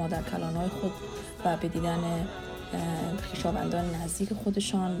ها و مادرکلان های خود و به دیدن خویشاوندان نزدیک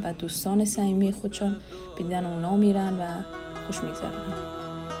خودشان و دوستان صمیمی خودشان، به دیدن اونا میرن و خوش میگذرونن.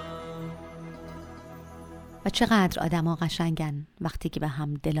 و چقدر آدما قشنگن وقتی که به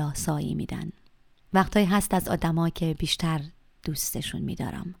هم دلاسایی میدن. وقتایی هست از آدما که بیشتر دوستشون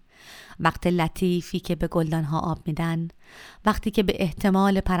میدارم. وقت لطیفی که به گلدانها آب میدن، وقتی که به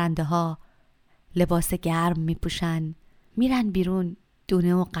احتمال پرنده ها لباس گرم میپوشن، میرن بیرون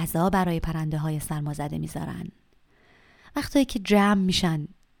دونه و غذا برای پرنده های سرمازده میذارن. وقتایی که جمع میشن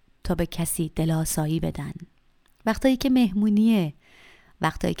تا به کسی دلاسایی بدن. وقتایی که مهمونیه.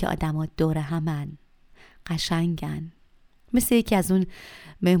 وقتایی که آدما دور همن، قشنگن. مثل یکی از اون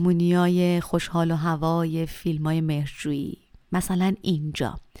مهمونیای خوشحال و هوای فیلمای مهرجویی. مثلا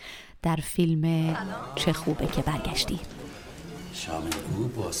اینجا در فیلم چه خوبه که برگشتی. شام او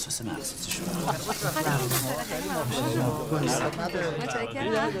با سس مخصوص شما.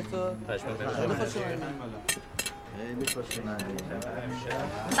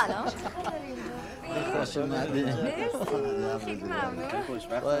 سلام. خوش اومدید. خیلی ممنون.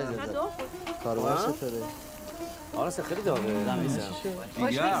 کاربر چطوره؟ آراسته خیلی داغه.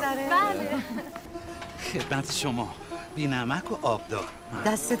 خوش میگذره؟ بله. خدمت شما بی نمک و آبدار.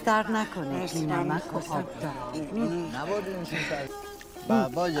 دست درد نکنه. بی نمک و آبدار.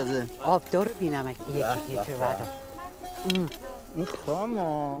 نباید با اجازه آبدار بی نمک یکی بعد. این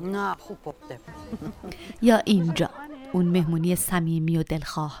خامه. نه خوب پخته. یا اینجا اون مهمونی صمیمی و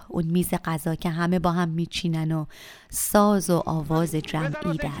دلخواه، اون میز غذا که همه با هم میچینن و ساز و آواز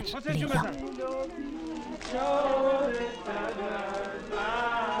جمعی در لیلا.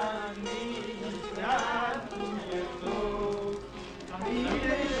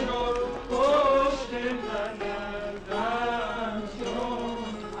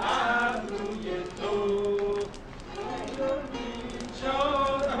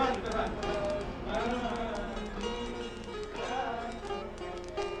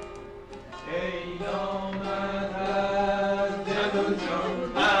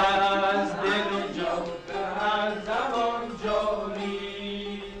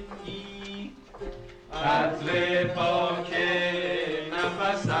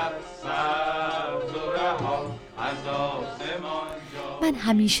 من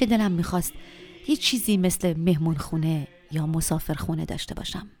همیشه دلم میخواست یه چیزی مثل مهمون خونه یا مسافر خونه داشته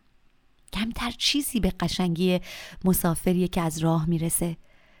باشم. کمتر چیزی به قشنگی مسافریه که از راه میرسه،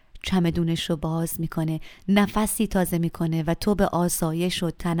 چمدونش رو باز میکنه، نفسی تازه میکنه و تو به آسایش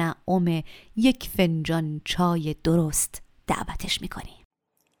و تنعم یک فنجان چای درست دعوتش میکنی.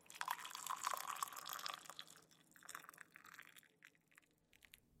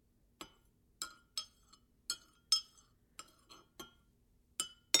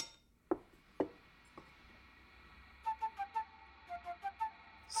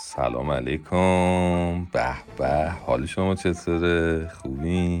 سلام علیکم. به به، حال شما چطوره؟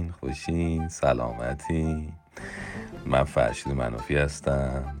 خوبین؟ خوشین؟ سلامتین؟ من فرشید منافی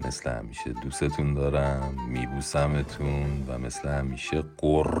هستم. مثل همیشه دوستتون دارم، میبوسمتون و مثل همیشه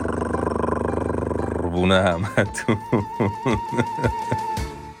قربون همتون.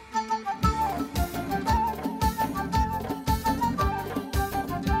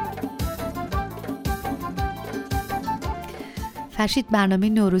 فرشید برنامه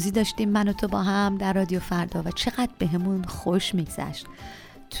نوروزی داشتیم من و تو با هم در رادیو فردا و چقدر بهمون خوش میگذشت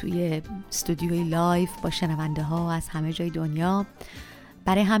توی استودیوی لایف با شنونده ها از همه جای دنیا.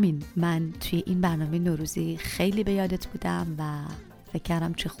 برای همین من توی این برنامه نوروزی خیلی به یادت بودم و فکر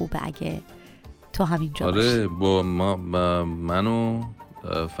کردم چه خوبه اگه تو همینجا باشی. آره، با من و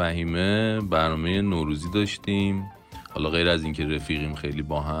فهیمه برنامه نوروزی داشتیم. حالا غیر از اینکه رفیقیم خیلی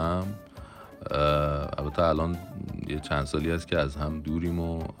با هم، البته الان یه چند سالی هست که از هم دوریم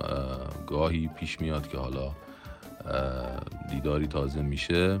و گاهی پیش میاد که حالا دیداری تازه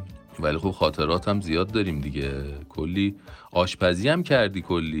میشه، ولی خب خاطرات هم زیاد داریم دیگه. کلی آشپزی هم کردی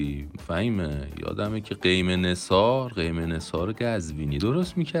کلی. فهیمه یادمه که قیمه نثار قزوینی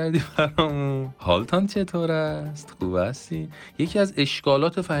درست میکردی برامون. حالتان چطور است؟ خوب هستی؟ یکی از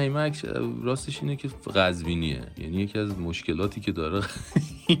اشکالات فهیمه راستش اینه که قزوینیه، یعنی یکی از مشکلاتی که داره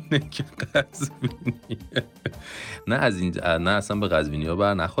اینه که قزوینیه. نه اصلا به قزوینی‌ها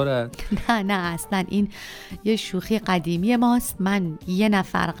بر نخورد. نه اصلا این یه شوخی قدیمی ماست. من یه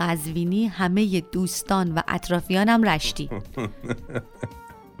نفر قزوینی، همه دوستان و اطرافیانم رشتی.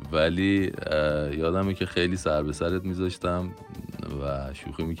 ولی یادمه که خیلی سر به سرت میذاشتم و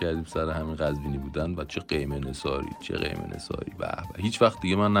شوخی میکردیم سر همین قزوینی بودن و چه قیمه نثاری به هیچ وقت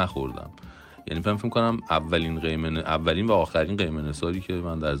دیگه من نخوردم. یعنی فکر کنم اولین و آخرین قیمه نثاری که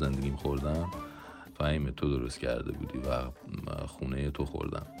من در زندگیم خوردم فهیمه تو درست کرده بودی و خونه تو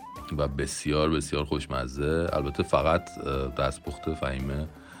خوردم و بسیار بسیار خوشمزه. البته فقط دستپخت فهیمه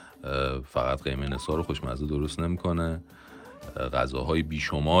فقط قیمه نثار رو خوشمزه درست نمیکنه. غذاهای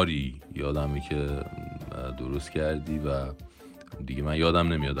بیشماری یادمه که درست کردی و دیگه من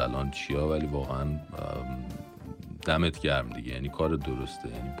یادم نمیاد الان چیا، ولی واقعا دمت گرم دیگه. یعنی کار درسته،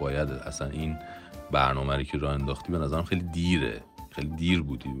 یعنی باید اصلا این برنامه که راه انداختی به نظرم خیلی دیر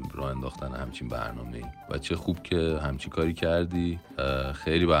بودی راه انداختن همچین برنامه‌ای و چه خوب که همچین کاری کردی.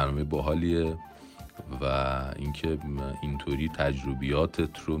 خیلی برنامه باحالیه و اینکه اینطوری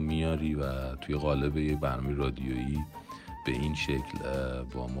تجربیاتت رو میاری و توی قالب یه برنامه رادیویی به این شکل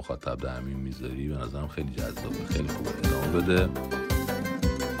با مخاطب در میون میذاری به نظرم خیلی جذابه. خیلی خوبه، ادامه بده.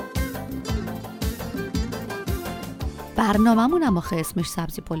 برنامه‌مون هم آخه اسمش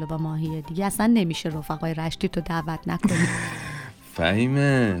سبزی پلو با ماهیه دیگه، اصلا نمیشه رفقای رشتی تو دعوت نکنی.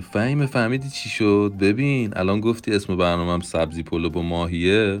 فهیمه فهمیدی چی شد؟ ببین الان گفتی اسم برنامه‌م سبزی پلو با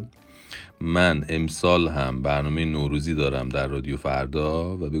ماهیه. من امسال هم برنامه نوروزی دارم در رادیو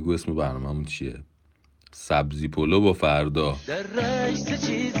فردا و بگو اسم برنامه‌مون چیه؟ سبزی پلو با فردا. در رشت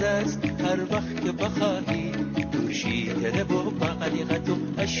چیز است هر وقت که بخواهی، دوشیدن و بقلیقت و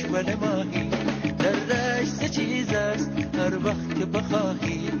اشول ماهی. در رشت چیز است هر وقت که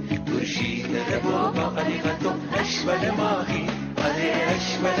بخواهی، دوشیدن و بقلیقت و اشول ماهی. اده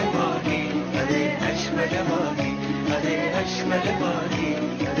اشول ماهی، اده اشول ماهی، اده اشول ماهی،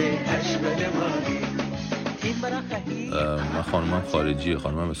 اده اشول ماهی. من خانمم خارجیه،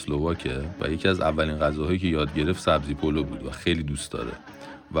 خانمم اسلواکه و یکی از اولین غذاهایی که یاد گرفت سبزی پلو بود و خیلی دوست داره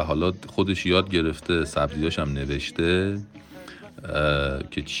و حالا خودش یاد گرفته، سبزیاش هم نوشته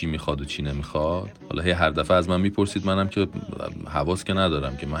که چی میخواد و چی نمیخواد. حالا هر دفعه از من میپرسید، منم که حواس که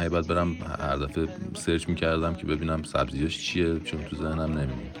ندارم که من باید برم هر دفعه سرچ میکردم که ببینم سبزیاش چیه، چون تو ذهنم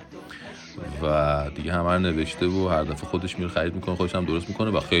نمیاد و دیگه همه رو نوشته و هر دفعه خودش میره خرید میکنه، خودش هم درست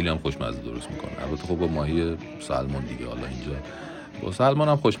میکنه و خیلی هم خوشمزه درست میکنه. البته خب با ماهی سلمون دیگه، حالا اینجا با سلمون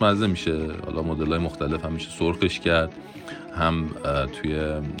هم خوشمزه میشه. حالا مدل‌های مختلف هم میشه سرخش کرد، هم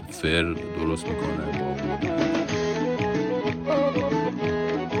توی فر درست میکنه.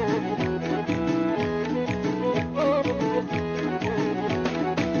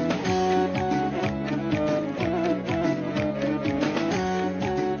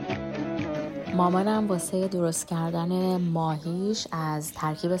 مامانم واسه درست کردن ماهیش از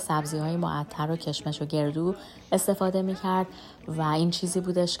ترکیب سبزی‌های معطر و کشمش و گردو استفاده می‌کرد و این چیزی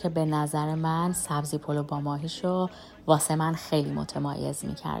بودش که به نظر من سبزی پلو با ماهیشو واسه من خیلی متمایز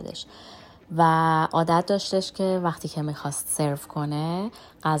می‌کردش و عادت داشتش که وقتی که می‌خواست سرو کنه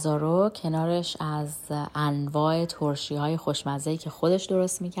غذا رو کنارش از انواع ترشی‌های خوشمزه‌ای که خودش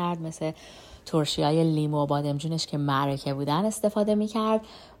درست می‌کرد مثل ترشی‌های لیمو و بادمجونش که معرکه بودن استفاده می‌کرد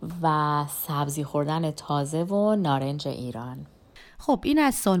و سبزی خوردن تازه و نارنج ایران. خب این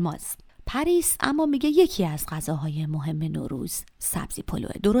از سلماست. پریس اما میگه یکی از غذاهای مهم نوروز سبزی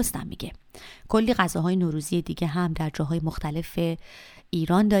پلوه. درستم میگه. کلی غذاهای نوروزی دیگه هم در جاهای مختلف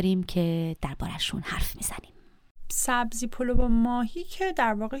ایران داریم که دربارشون حرف میزنیم. سبزی پلو با ماهی که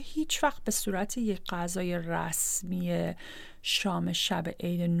در واقع هیچ وقت به صورت یک غذای رسمی شام شب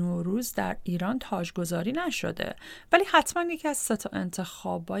عید نوروز در ایران تاجگذاری نشده، ولی حتما یکی از 3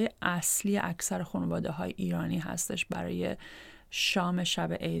 انتخابای اصلی اکثر خانواده‌های ایرانی هستش برای شام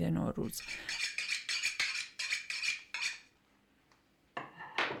شب عید نوروز.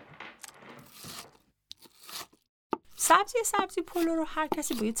 سبزی پلو رو هر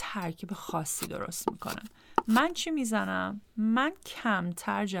کسی با یه ترکیب خاصی درست میکنه. من چی میزنم؟ من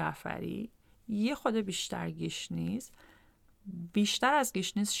کمتر جعفری، یه خود بیشتر گیشنیز، بیشتر از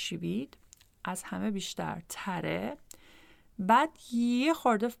گیشنیز شوید، از همه بیشتر تره، بعد یه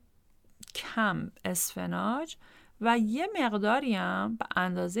خورده کم اسفناج و یه مقداری هم به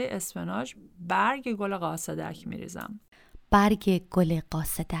اندازه اسفناج برگ گل قاصدک میریزم. برگ گل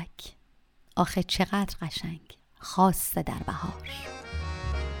قاصدک، آخه چقدر قشنگ خاصه در بهار.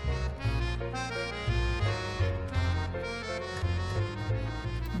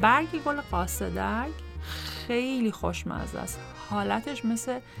 برگ گل قاصدک خیلی خوشمزه است. حالتش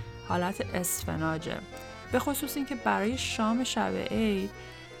مثل حالت اسفناجه، به خصوص این که برای شام شب عید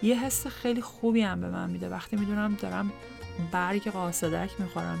یه حس خیلی خوبی هم به من میده. وقتی میدونم دارم برگ قاصدک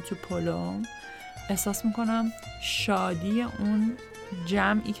میخورم تو پلوم، احساس میکنم شادی اون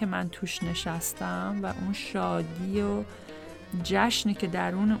جمعی که من توش نشستم و اون شادی و جشنی که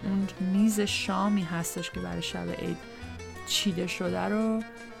درون اون میز شامی هستش که برای شب عید چیده شده رو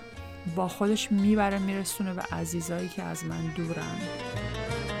با خودش میبره میرسونه به عزیزایی که از من دورن.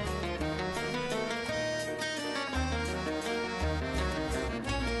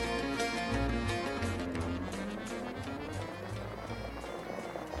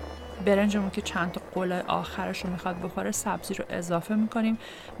 برنجمون که چند تا قل آخرش رو میخواد بخوره، سبزی رو اضافه میکنیم،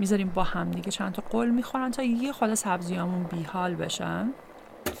 میذاریم با هم دیگه چند تا قل میخورن تا یه خود سبزیامون بیحال بشن.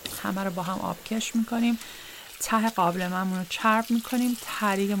 همه رو با هم آبکش میکنیم، ته قابلمه‌مون رو چرب میکنیم،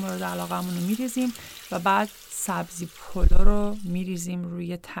 تریگ مورد علاقه‌مون رو میریزیم و بعد سبزی پلو رو میریزیم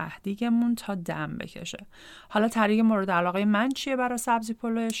روی ته دیگمون تا دم بکشه. حالا تریگ مورد علاقه من چیه برای سبزی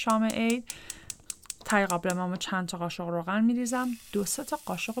پلو شام عید؟ ته قابلمه‌مو چند تا قاشق روغن میریزم، 2-3 تا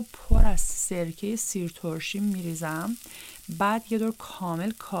قاشق پر از سرکه سیرترشی میریزم، بعد یه دور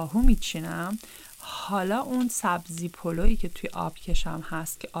کامل کاهو میچینم. حالا اون سبزی پلویی که توی آب کشم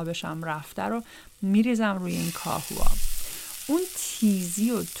هست که آبشم رفته رو میریزم روی این کاهوها. اون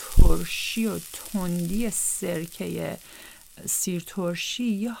تیزی و ترشی و تندی سرکه سیرترشی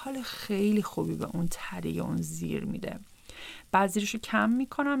یه حال خیلی خوبی به اون تریگ اون زیر میده. بعد زیرشو کم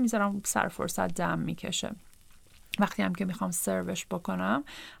میکنم، میذارم سر فرصت دم میکشه. وقتی هم که میخوام سروش بکنم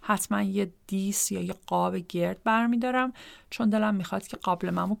حتما یه دیس یا یه قاب گرد برمیدارم، چون دلم میخواد که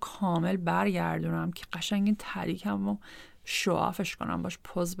قابلمه‌مو کامل برگردونم که قشنگ این تریکمو شوافش کنم، باش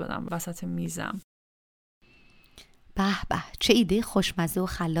پوز بدم وسط میزم. به به، چه ایده خوشمزه و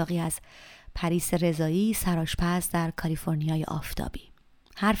خلاقی از پریس رضایی، سرآشپز در کالیفرنیای آفتابی.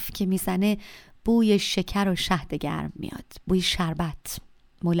 حرف که میزنه بوی شکر و شهد گرم میاد، بوی شربت.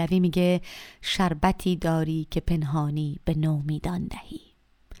 مولوی میگه شربتی داری که پنهانی به نومیدان دهی.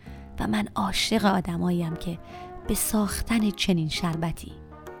 و من عاشق آدماییم که به ساختن چنین شربتی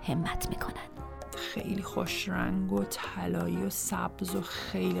همت میکنن. خیلی خوش رنگ و طلایی و سبز و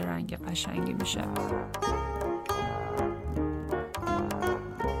خیلی رنگ قشنگی میشه.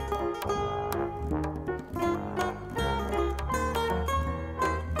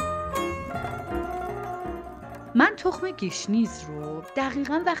 من تخم گشنیز رو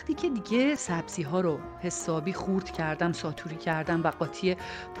دقیقاً وقتی که دیگه سبزی ها رو حسابی خورد کردم، ساتوری کردم و قاطی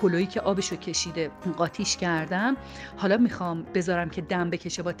پلویی که آبشو کشیده قاطیش کردم، حالا میخوام بذارم که دم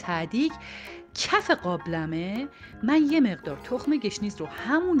بکشه با تعدیق، کف قابلمه من یه مقدار تخم گشنیز رو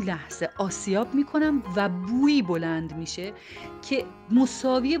همون لحظه آسیاب میکنم و بویی بلند میشه که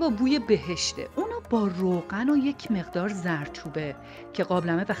مساویه با بوی بهشته. اونو با روغن و یک مقدار زردچوبه که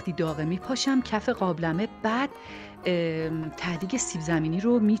قابلمه وقتی داغه میپاشم کف قابلمه، بعد تعدیق سیب زمینی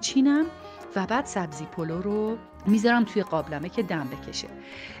رو میچینم و بعد سبزی پلو رو میذارم توی قابلمه که دم بکشه.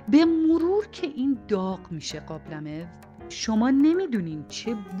 به مرور که این داغ میشه قابلمه، شما نمیدونین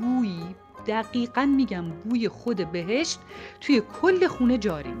چه بویی، دقیقاً میگم بوی خود بهشت توی کل خونه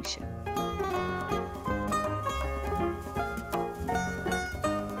جاری میشه.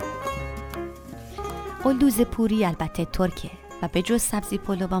 قلدوز پوری البته ترکه و به جز سبزی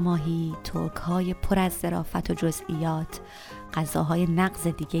پلو و ماهی، ترک‌های پر از ظرافت و جزئیات غذاهای نغز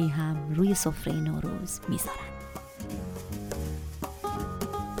دیگه‌ای هم روی سفره نوروز میذارن.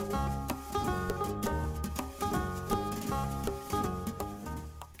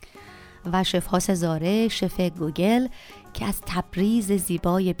 و شف حاس زاره، شف گوگل که از تبریز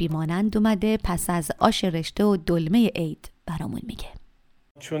زیبای بیمانند اومده، پس از آش رشته و دلمه عید برامون میگه.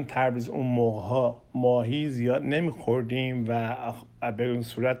 چون تبریز اون موقع‌ها ماهی زیاد نمیخوردیم و به اون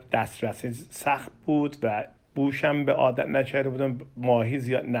صورت دسترسی سخت بود و بوشم به عادت نکرده بودم، ماهی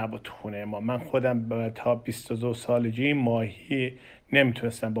زیاد نبود خونه ما. من خودم تا 22 سالگی ماهی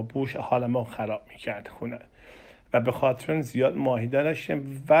نمیتونستم، با بوش حالمو خراب میکرد خونه و به خاطر زیاد ماهی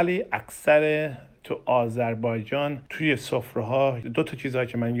داشتیم. ولی اکثر تو آذربایجان توی سفره‌ها 2 تا چیزایی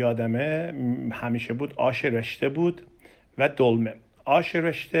که من یادمه همیشه بود، آش رشته بود و دلمه. آش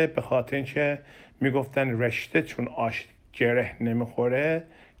رشته به خاطر اینکه میگفتن رشته چون آش گره نمیخوره،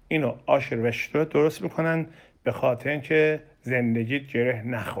 اینو آش رشته رو درست میکنن به خاطر اینکه زندگی گره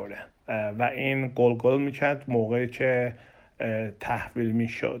نخوره و این گل میکرد موقعی که تحویل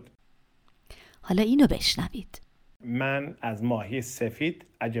میشد. حالا اینو بشنوید. من از ماهی سفید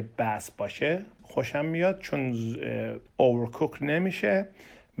اگه بس باشه خوشم میاد، چون اوورکوک نمیشه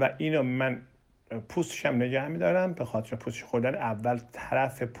و اینو من پوستش هم نگه میدارم. به خاطر پوستش خوردن اول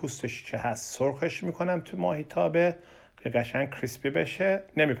طرف پوستش که هست سرخش میکنم تو ماهی تابه که قشنگ کریسپی بشه،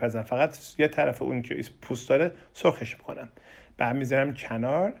 نمیپزم، فقط یه طرف اون که پوست داره سرخش میکنم، بعد میذارم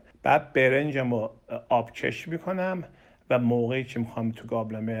کنار. بعد برنجمو آبکش میکنم و موقعی که میخوام تو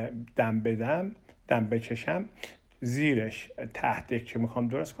گابلمه دم بچشم زیرش تحت که میخوام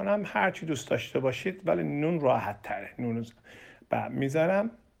درست کنم هرچی دوست داشته باشید، ولی نون راحت تره. نون بعد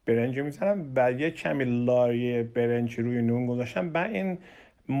میذارم، برنج میذارم و یه کمی لایه برنج روی نون گذاشتم. بعد این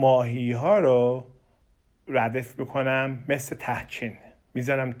ماهی ها رو ردف میکنم مثل تهچین،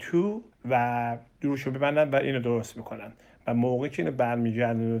 میذارم تو و دورشو ببندم و اینو درست میکنم و موقعی که اینو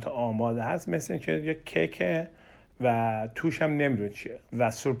برمیگردونم تا آماده هست مثل اینکه یه کیکه و توش هم نمیدونه چیه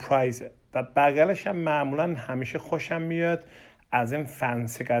و سورپرایزه. و بغلش هم معمولا همیشه خوشم میاد از این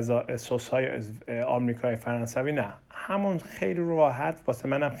فنسی غذا سس های آمریکایی فرانسوی، نه، همون خیلی راحت واسه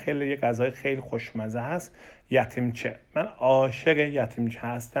منم خیلی یه غذای خیلی خوشمزه هست، یتیمچه. من عاشق یتیمچه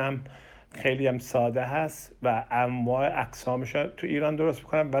هستم، خیلی هم ساده هست و انواع اقسامش رو تو ایران درست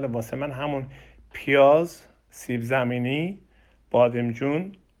میکنم، ولی واسه من همون پیاز، سیب زمینی،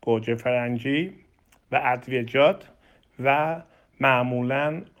 بادمجون، گوجه فرنگی و ادویجات و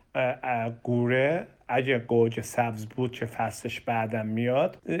معمولاً گوره، اگه گوجه سبز بود که فصلش بعدم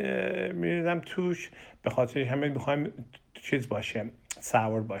میاد میریزم توش، به خاطر همه میخوایم چیز باشه،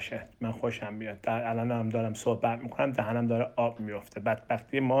 ساور باشه، من خوشم میاد. الان هم دارم صحبت میکنم دهنم داره آب میفته.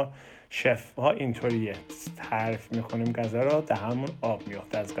 بدبختی ما شف ها اینطوریه، تعریف میکنیم غذا رو دهنمون آب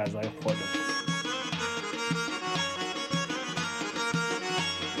میفته از غذای خودمون.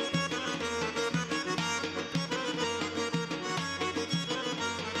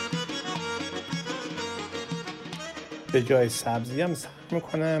 به جای سبزی هم سعی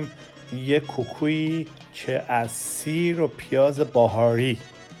میکنم یه کوکویی که از سیر و پیاز بهاری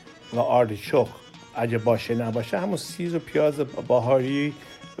و آرتیشوک اگه باشه نباشه، همون سیر و پیاز بهاری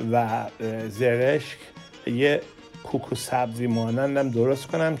و زرشک، یه کوکو سبزی مانندم درست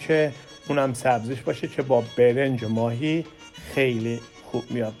کنم که اونم سبزیش باشه که با برنج و ماهی خیلی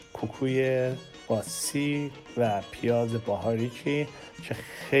خوب میاد. کوکوی با سیر و پیاز بهاری که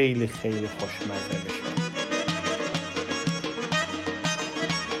خیلی خیلی خوشمزه میشه.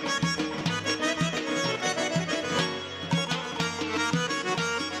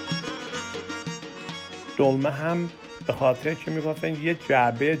 دلمه هم به خاطر که میگفتن یه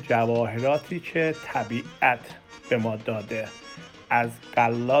جعبه جواهراتی که طبیعت به ما داده، از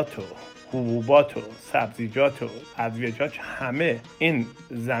غلات و حبوبات و سبزیجات و ادویجات، همه این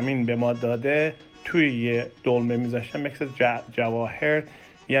زمین به ما داده، توی یه دلمه میذاشتن مثل جواهر.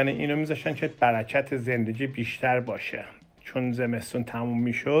 یعنی اینو میذاشتن که برکت زندگی بیشتر باشه، چون زمستون تموم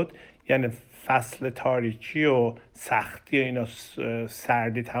میشد، یعنی فصل تاریکی و سختی اینا،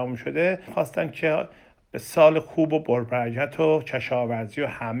 سردی تموم شده، خواستن که سال خوب و پربرکت و کشاورزی و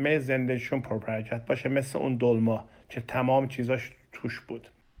همه زندگیشون پربرکت باشه، مثل اون دلمه که تمام چیزاش توش بود.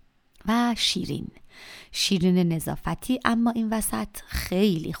 و شیرین نظافتی، اما این وسط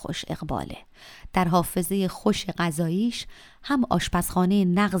خیلی خوش اقباله. در حافظه خوش غذاییش هم آشپزخانه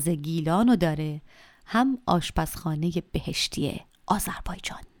نغز گیلانو داره، هم آشپزخانه بهشتی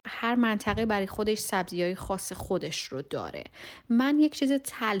آذربایجان. هر منطقه برای خودش سبزی‌های خاص خودش رو داره. من یک چیز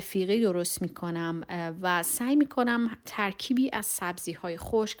تلفیقی درست میکنم و سعی میکنم ترکیبی از سبزی‌های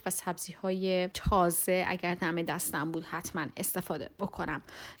خشک و سبزی‌های تازه، اگر دم دستم بود حتما استفاده بکنم.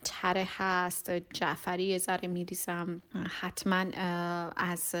 تره هست، جعفری ذره میریزم، حتما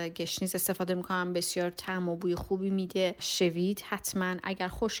از گشنیز استفاده میکنم، بسیار طعم و بوی خوبی میده. شوید حتما، اگر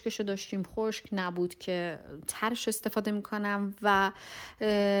خشکشو داشتیم خشک نبود که ترش استفاده میکنم. و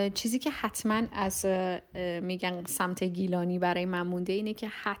چیزی که حتما از میگن سمت گیلانی برای من مونده اینه که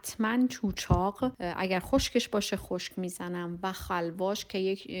حتما چوچاق اگر خشکش باشه خشک میزنم و خلواش که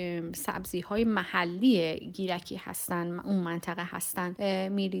یک سبزی های محلی گیلکی هستن، اون منطقه هستن،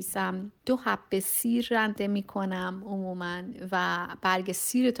 میریزم. 2 حبه سیر رنده میکنم عموما و برگ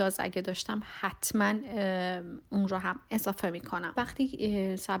سیر تازه اگه داشتم حتما اون رو هم اضافه میکنم.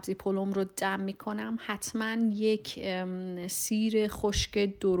 وقتی سبزی پلوم رو دم میکنم حتما یک سیر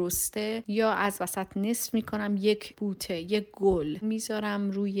خشک درسته یا از وسط نصف میکنم، یک بوته، یک گل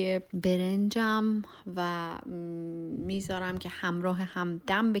میذارم روی برنجم و میذارم که همراه هم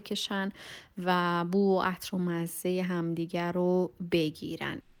دم بکشن و بو و عطر و مزه همدیگر رو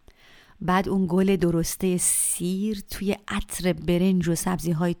بگیرن. بعد اون گل درسته سیر توی عطر برنج و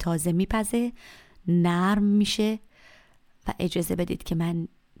سبزی‌های تازه میپزه، نرم میشه و اجازه بدید که من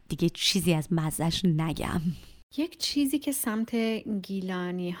دیگه چیزی از مزهش نگم. یک چیزی که سمت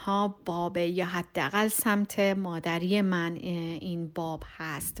گیلانی ها بابه یا حداقل سمت مادری من این باب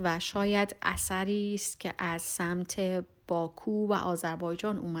هست و شاید اثری است که از سمت باکو و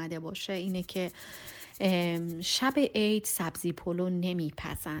آذربایجان اومده باشه، اینه که شب عید سبزی پلو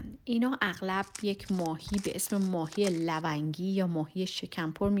نمیپزن. اینا اغلب یک ماهی به اسم ماهی لونگی یا ماهی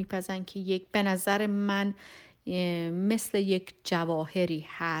شکمپر میپزن که به نظر من مثل یک جواهری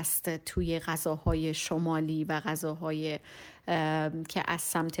هست توی غذاهای شمالی و غذاهای که از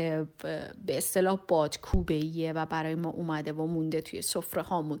سمت به اصطلاح بادکوبه‌ایه و برای ما اومده و مونده توی سفره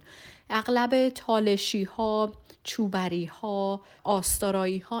هامون. اغلب تالشی ها، چوبری ها،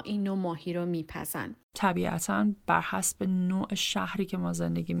 آستارایی ها این نوع ماهی رو میپزن. طبیعتاً بر حسب نوع شهری که ما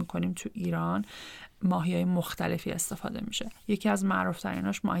زندگی میکنیم تو ایران ماهی‌های مختلفی استفاده میشه. یکی از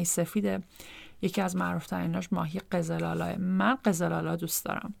معروف‌تریناش ماهی سفیده، یکی از معروف‌تریناش ماهی قزل‌آلا. من قزل‌آلا دوست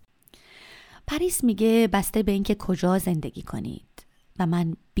دارم. پریس میگه بسته به اینکه کجا زندگی کنید و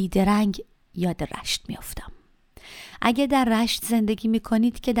من بیدرنگ یاد رشت میافتم. اگه در رشت زندگی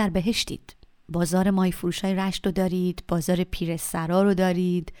میکنید که در بهشتید. بازار ماهی فروشای رشت رو دارید، بازار پیرسرا رو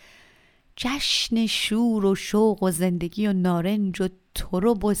دارید، جشن شور و شوق و زندگی و نارنج و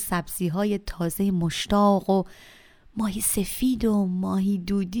ترب و سبزی‌های تازه مشتاق و ماهی سفید و ماهی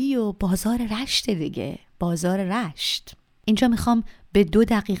دودی و بازار رشت دیگه، بازار رشت. اینجا میخوام به 2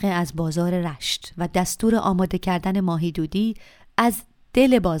 دقیقه از بازار رشت و دستور آماده کردن ماهی دودی از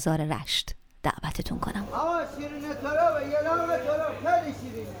دل بازار رشت دعوتتون کنم. آقا شیرینه ترابه، یه لامه تراب خیلی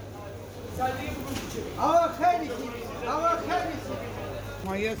شیرینه. آقا خیلی شیرینه، آقا خیلی شیرینه.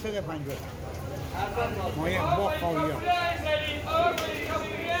 ماهی 150 ماهی با خاویار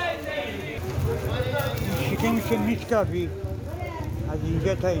شکمش میشکافی از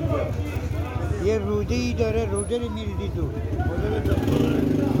اینجا تا اینجا. یه روده ای داره، روده رو میریزی دور،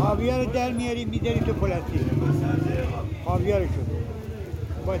 خاویار رو در میاری میداری تو پلاستیک، خاویارشو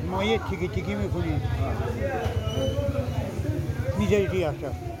باید مایه تیکی تیکی میکنی میداری توی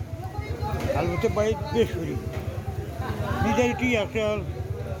یخچال. البته باید بشوری، میداری توی یخچال.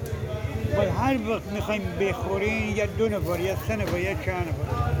 باید هر وقت میخوایم بخورین یا 2 نفر یا 3 نفر یا 4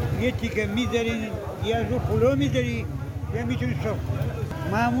 نفر یه تیکه میدارین، یا رو پلو میداری یا میتونی سرخ.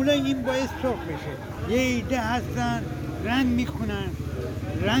 معمولا این باید سرخ بشه. یه ایده هستن رنگ میکنن،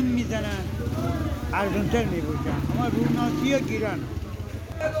 رنگ میزنن، ارزونتر میبوشن، اما روناسی یا گیرن.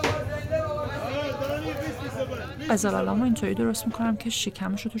 قزل‌آلامو اینطوری درست میکنم که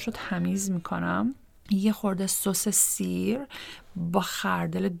شکمش رو توش رو تمیز میکنم. یه خورده سس سیر با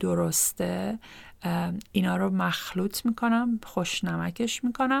خردل درسته اینا رو مخلوط میکنم، خوشنمکش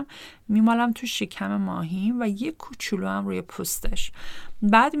میکنم، میمالم تو شکم ماهی و یه کوچولو هم روی پوستش.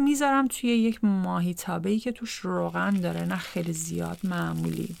 بعد میذارم توی یک ماهی تابه‌ای که توش روغن داره، نه خیلی زیاد،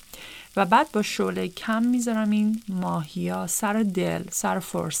 معمولی. و بعد با شعله کم میذارم این ماهیا سر دل، سر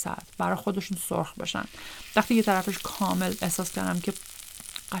فرصت برای خودشون سرخ بشن. وقتی یه طرفش کامل احساس کردم که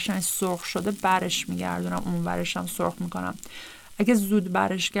قشنگ سرخ شده برش میگردونم، اون ورش هم سرخ میکنم. اگه زود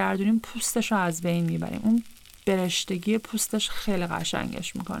برش گردونیم پوستش رو از بین میبریم. اون برشتگی پوستش خیلی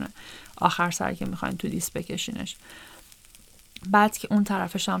قشنگش میکنه آخر سر که میخواین تو دیس بکشینش. بعد که اون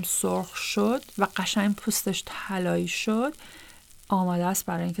طرفش هم سرخ شد و قشنگ پوستش طلایی شد، آماده است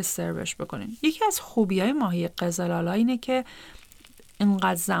برای اینکه سروش بکنین. یکی از خوبیای ماهی قزل‌آلا اینه که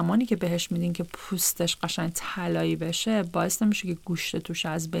اینقدر زمانی که بهش میدین که پوستش قشنگ طلایی بشه باعث نمیشه که گوشت توش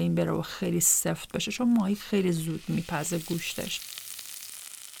از بین بره و خیلی سفت بشه، چون ماهی خیلی زود میپزه گوشتش.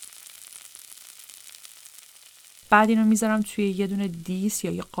 بعد اینو میذارم توی یه دونه دیس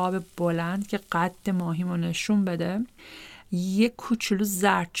یا یه قاب بلند که قد ماهیمو نشون بده. یه کوچولو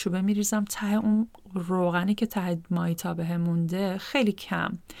زردچوبه میریزم ته اون روغنی که ته ماهی تابه مونده، خیلی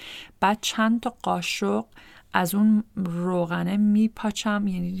کم. بعد چند تا قاشق از اون روغنه میپاچم،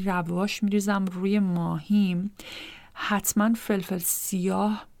 یعنی رواش میریزم روی ماهیم. حتما فلفل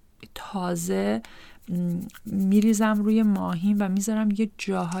سیاه تازه میریزم روی ماهیم و میذارم یه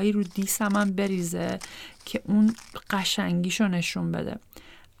جاهایی رو دیسم هم بریزه که اون قشنگیشو نشون بده.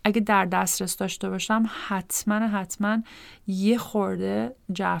 اگه در دسترس داشته باشم حتما یه خورده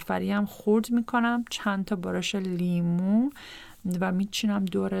جعفری هم خورد میکنم، چند تا برش لیمو و میچینم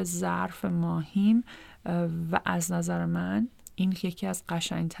دور ظرف ماهیم. و از نظر من این یکی از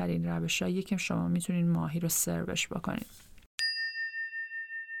قشنگترین روشاییه که شما میتونین ماهی رو سروش بکنین.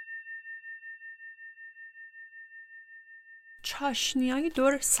 چاشنیای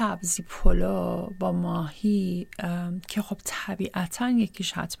دور سبزی پلو با ماهی که خب طبیعتاً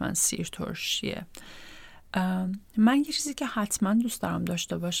یکیش حتما سیر ترشیه. من یه چیزی که حتما دوست دارم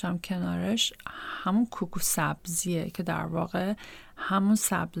داشته باشم کنارش همون کوکو سبزیه که در واقع همون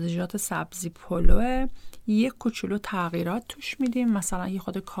سبزیجات سبزی پلوه. یه کوچولو تغییرات توش میدیم، مثلا یه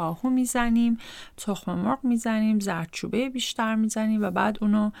خود کاهو میزنیم، تخم مرغ میزنیم، زردچوبه بیشتر میزنیم و بعد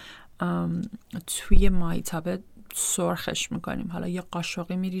اونو توی ماهیتابه سرخش میکنیم. حالا یه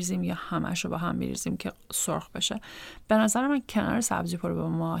قاشقی میریزیم یا همش رو با هم میریزیم که سرخ بشه. به نظر من کنار سبزی پلو با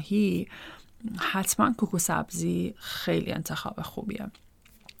ماهی حتما کوکو سبزی خیلی انتخاب خوبیه.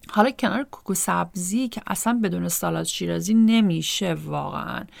 حالا کنار کوکو سبزی که اصلا بدون سالاد شیرازی نمیشه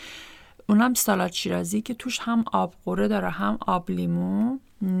واقعا، اونم سالاد شیرازی که توش هم آب قوره داره هم آب لیمو،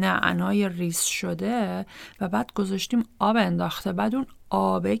 نعنای ریز شده و بعد گذاشتیم آب انداخته. بعد اون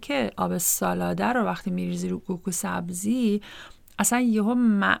آبه که آب سالاده رو وقتی میریزی رو کوکو سبزی اصلا یهو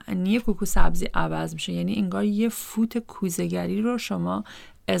معنی کوکو سبزی عوض میشه. یعنی انگار یه فوت کوزه‌گری رو شما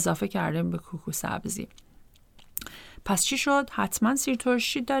اضافه کردیم به کوکو سبزی. پس چی شد؟ حتما سیر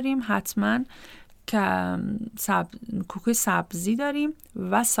ترشی داریم، حتما کوکو سبزی داریم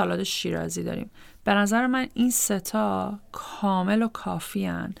و سالاد شیرازی داریم. به نظر من این ستا کامل و کافی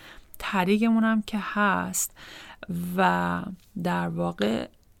هن. طریقمون هم که هست و در واقع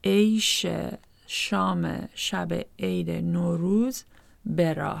عیش شام شب عید نوروز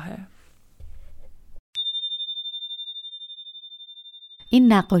به راهه.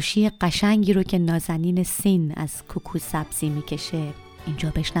 این نقاشی قشنگی رو که نازنین سین از کوکو سبزی میکشه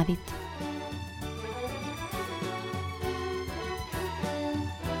اینجا بشنوید.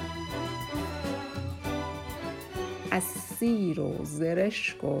 از سیر و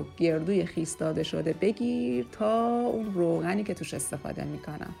زرشک و گردوی خیس داده شده بگیر تا اون روغنی که توش استفاده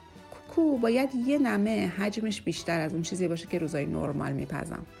میکنم. کوکو باید یه نمه حجمش بیشتر از اون چیزی باشه که روزای نرمال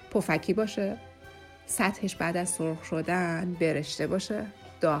میپزم. پفکی باشه، سطحش بعد از سرخ شدن برشته باشه،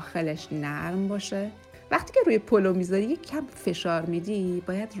 داخلش نرم باشه. وقتی که روی پلو میذاری یک کم فشار میدی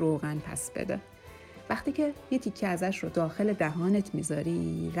باید روغن پس بده. وقتی که یه تیکه ازش رو داخل دهانت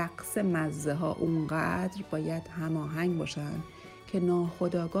میذاری رقص مزه ها اونقدر باید هماهنگ باشن که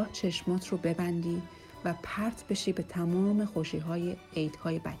ناخودآگاه چشمات رو ببندی و پرت بشی به تمام خوشی‌های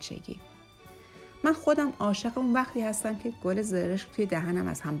عیدهای بچگی. من خودم عاشق اون وقتی هستم که گل زرشک توی دهنم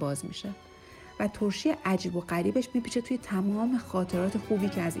از هم باز میشه و ترشی عجیب و غریبش میپیچه توی تمام خاطرات خوبی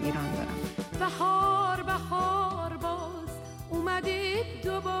که از ایران دارم. بهار بهار باز اومده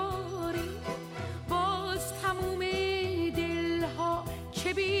دوباره، باز تموم دلها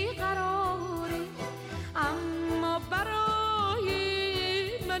چه بیقراره، اما برای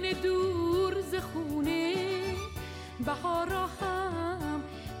من دور ز خونه بهارا هم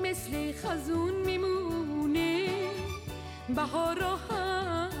مثل خزون میمونه، بهارا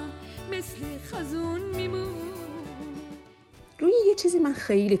هم مثل خزون میمونه. روی یه چیزی من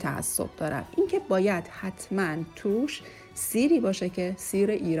خیلی تعصب دارم، این که باید حتما توش سیری باشه که سیر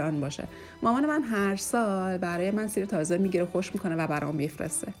ایران باشه. مامان من هر سال برای من سیر تازه میگیره، خوش میکنه و برام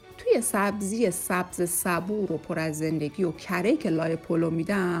میفرسته. توی سبزی سبز صبور و پر از زندگی و کره‌ای که لای پلو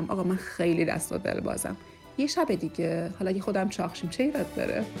میدم آقا من خیلی دست و دل بازم. یه شب دیگه حالا که خودم چاخشیم چه ایراد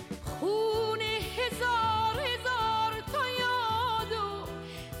داره؟ خونه هزار هزار تا یاد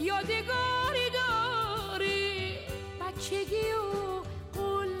و یادگاری داره، بچگی و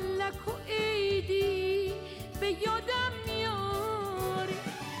قلک و عیدی به یادم میاره،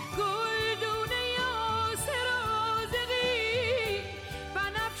 گلدونه یاسر رازقی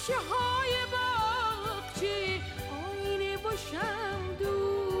بنفشه های باغچه، آینه و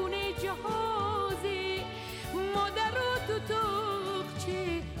شمدون جهازی مادر و تو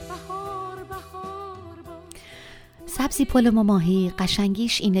تخچه، بهار بهار باز. سبزی پلو و ماهی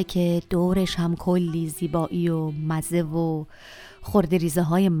قشنگیش اینه که دورش هم کلی زیبایی و مزه و خردریزه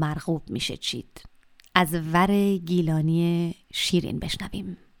های مرغوب میشه چید. از ور گیلانی شیرین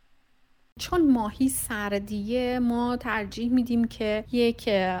بشنویم. چون ماهی سردیه ما ترجیح میدیم که یک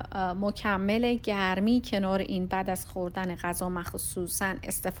مکمل گرمی کنار این بعد از خوردن غذا مخصوصا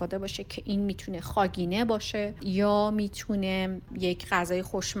استفاده باشه که این میتونه خاگینه باشه یا میتونه یک غذای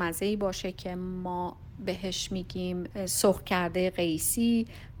خوشمزه‌ای باشه که ما بهش میگیم سرخ کرده قیسی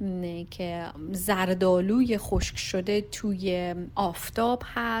که زردآلوی خشک شده توی آفتاب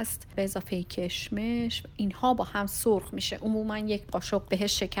هست به اضافه کشمش، اینها با هم سرخ میشه. عموما یک قاشق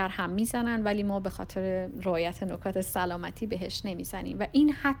بهش شکر هم میزنن ولی ما به خاطر رعایت نکات سلامتی بهش نمیزنیم و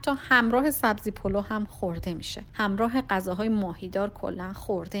این حتی همراه سبزی پلو هم خورده میشه، همراه غذاهای ماهیدار کلا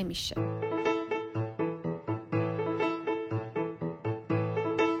خورده میشه.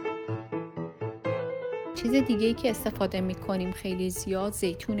 چیز دیگه‌ای که استفاده می‌کنیم خیلی زیاد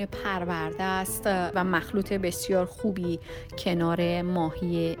زیتون پرورده است و مخلوط بسیار خوبی کنار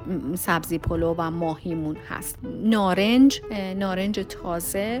ماهی سبزی پلو و ماهیمون هست. نارنج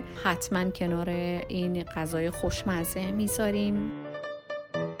تازه حتما کنار این غذای خوشمزه میذاریم.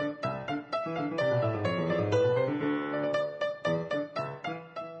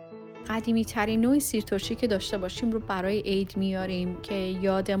 قدیمی ترین نوع سیرترشی که داشته باشیم رو برای عید میاریم که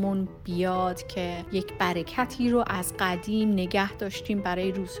یادمون بیاد که یک برکتی رو از قدیم نگه داشتیم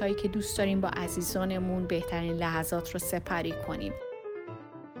برای روزهایی که دوست داریم با عزیزانمون بهترین لحظات رو سپری کنیم.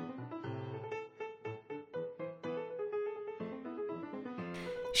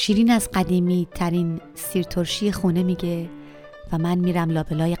 شیرین از قدیمی ترین سیرترشی خونه میگه و من میرم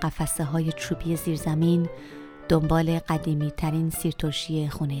لابلای قفسه های چوبی زیرزمین دنبال قدیمی ترین سیرترشی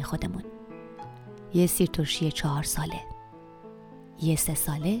خونه خودمون. یه سیرترشی 4 ساله، یه 3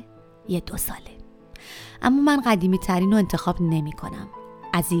 ساله، یه 2 ساله. اما من قدیمی ترین رو انتخاب نمی کنم،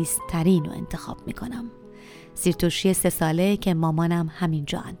 عزیز ترین رو انتخاب می کنم. سیرترشی 3 ساله که مامانم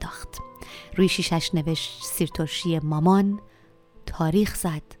همینجا انداخت. روی شیشش نوشت سیرترشی مامان، تاریخ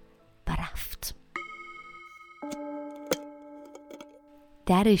زد و رفت.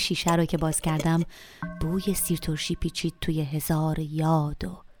 در شیشه رو که باز کردم بوی سیرترشی پیچید توی هزار یاد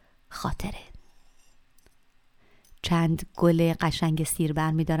و خاطره. چند گل قشنگ سیر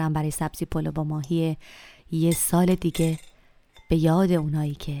برمی دارم برای سبزی پلو با ماهی یه سال دیگه به یاد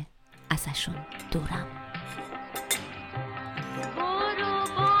اونایی که ازشون دورم.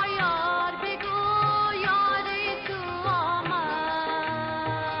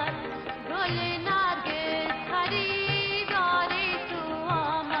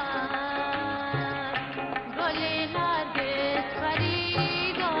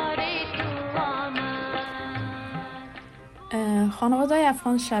 خانواده‌های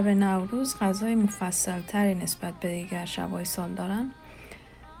افغان شب نوروز غذای مفصل‌تری نسبت به دیگر شب‌های سال دارن.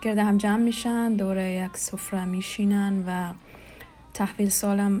 گرد هم جمع میشن، دور یک سفره میشینن و تحویل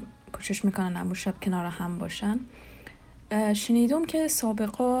سالم کوشش میکنن امروز شب کنار هم باشن. شنیدم که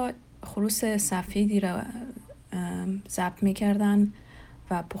سابقا خروس سفیدی را ضبط میکردن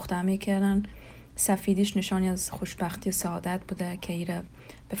و پخته میکردن. سفیدیش نشانی از خوشبختی و سعادت بوده که ایره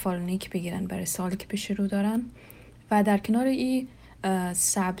به فال نیک بگیرن برای سالی که پیش رو دارن. و در کنار این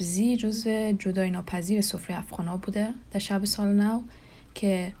سبزی جزو جدای ناپذیر سفره افغانا بوده در شب سال نو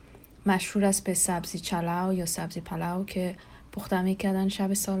که مشهور است به سبزی چلاو یا سبزی پلاو که پخته میکردن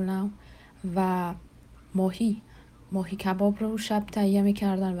شب سال نو و ماهی کباب رو شب تهیه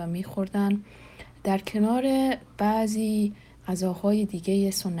میکردن و میخوردن در کنار بعضی غذاهای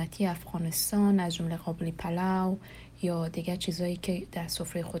دیگه سنتی افغانستان از جمله قابلی پلاو یا دیگه چیزایی که در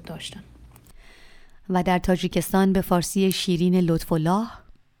سفره خود داشتن. و در تاجیکستان به فارسی شیرین لطف‌الله.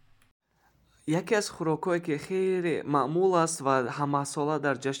 یکی از خوراکایی که خیلی معمول است و همه ساله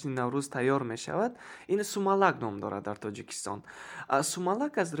در جشن نوروز تیار می شود این سومالک نام دارد در تاجیکستان.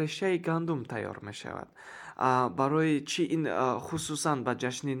 سومالک از ریشه گندم تیار می شود. برای چی این خصوصا به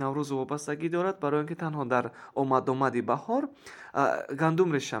جشن نوروز وابستگی دارد؟ برای اینکه تنها در آمدی بهار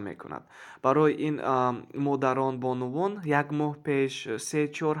گندم ریشه می کند. برای این مادران بانوان 1 ماه پیش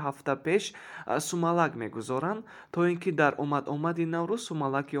 3-4 هفته پیش سومالک می گذارند تا اینکه در آمدی نوروز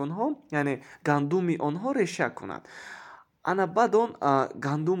سومالک آنها یعنی گندمی آنها ریشه کند. انا بعد آن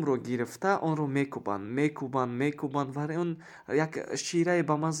گندم رو گرفته آن رو میکوبند و اون یک شیره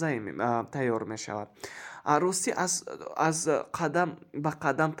به مزه تیار می شود. راستی از قدم به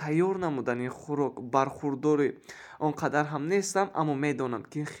قدم تیار نمودن این خوراک برخورداری آنقدر هم نیستم، اما میدانم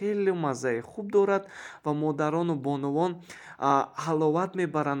که خیلی مزه خوب دارد و مادران و بانوان حلاوت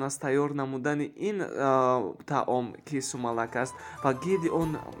میبرند از تیار نمودن این طعام که سومالک است و گرد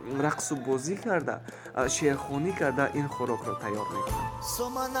آن رقص و بازی کرده شیرخوانی کرده این خوراک را تیار میکنند.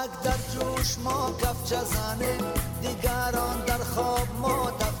 سومنک در جوش ما کفچه زنه، دیگران در خواب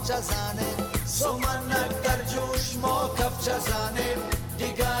ما دفچه زنه. سومنک در جوش ما کفچه زنه،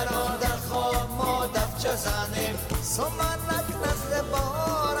 دیگران در خواب ما دفچه زنه. سومنک نزل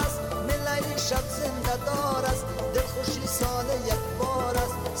بهار است، ملای شب زنده دار است، دلخوشی سال یک بار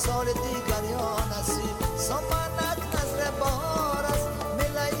است، سال دیگر یا نصیب. سومنک نزل بهار است،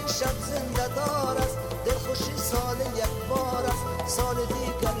 ملای شب زنده دار است، دلخوشی سال یک بار است، سال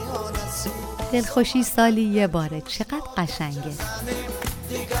دیگر یا نصیب. دلخوشی سالی یه باره، چقدر قشنگه.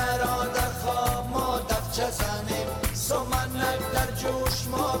 دیگران در خواب ما دفچه زنیم، سومنک در جوش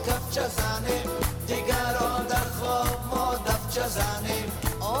ما کفچه زنیم. دیگران در خواب ما دفچه زنیم.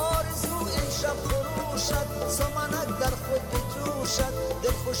 آرزو این شب خروشد، سومنک در خود بجوشد،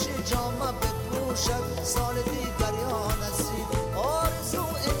 دلخوشی جامه بپوشد، سال دیگر یا نصیب. آرزو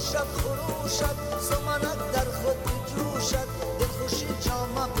این شب خروشد سمنک در خود جوشد دلخوشی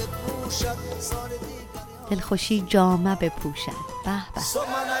جامه بپوشد سال دیگر دلخوشی جامه بپوشد. به به.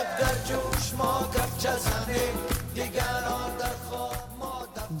 سمنک در جوش ما گرچه زنیم دیگران در خواب ما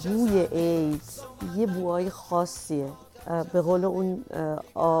در بوی عید یه بوهای خاصیه. به قول اون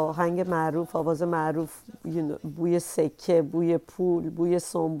آهنگ معروف، آواز معروف، بوی سکه، بوی پول، بوی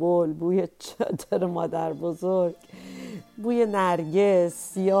سنبل، بوی چادر مادر بزرگ، بوی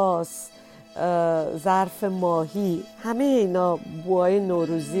نرگس، یاس، ظرف ماهی، همه اینا بوهای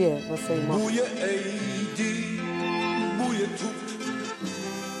نوروزیه واسه ما. بوی عیدی، بوی توت،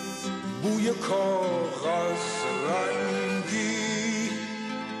 بوی کاغذ رنگی،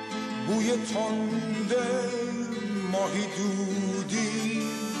 بوی تنده ماهی دودی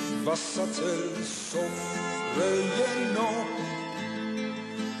وسط سفره نو،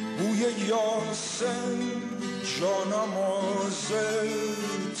 بوی یاسم جانماز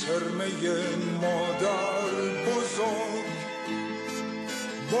ترمه مادر بزرگ.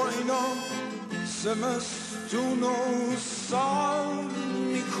 با اینا زمستونو سر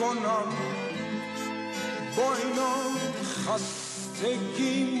میکنم، با اینا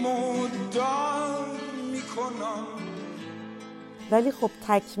خستگیمو در میکنم. ولی خب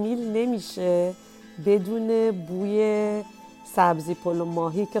تکمیل نمیشه بدون بوی سبزی پلو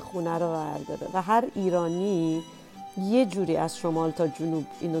ماهی که خونه رو برداره و هر ایرانی یه جوری از شمال تا جنوب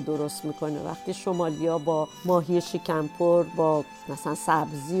اینو درست میکنه. وقتی شمالیا با ماهی شکمپر با مثلا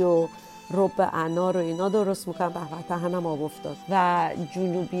سبزی و رب انار و اینا درست میکنن، به دهنم آب افتاد، و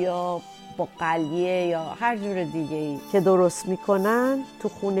جنوبیا با قلیه یا هر جور دیگه‌ای که درست میکنن، تو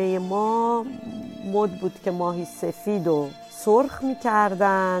خونه ما مد بود که ماهی سفید و سرخ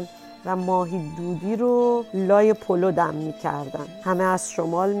میکردن و ماهی دودی رو لای پلو دم میکردن. همه از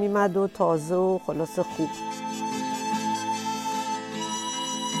شمال میمد و تازه و خلاص خوب.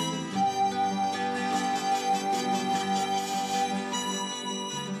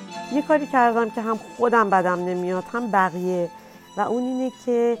 یه کاری کردم که هم خودم بدم نمیاد هم بقیه، و اون اینه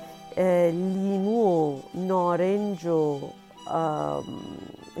که لیمو و نارنج و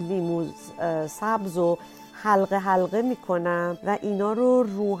لیمو سبز و حلقه حلقه میکنم و اینا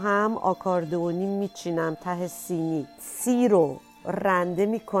رو هم آکاردئونی میچینم ته سینی. سی رو رنده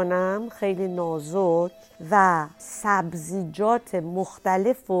میکنم خیلی نازک و سبزیجات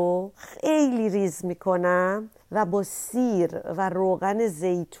مختلف رو خیلی ریز میکنم و با سیر و روغن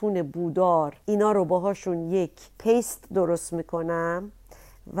زیتون بودار اینا رو باهاشون یک پیست درست میکنم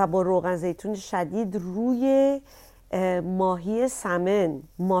و با روغن زیتون شدید روی ماهی سمن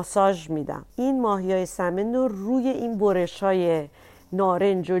ماساژ میدم. این ماهیای سمن رو روی این برش‌های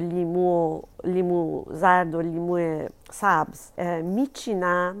نارنج و لیمو زرد و لیمو سبز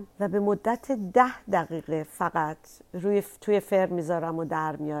میچینم و به مدت 10 دقیقه فقط توی فر میذارم و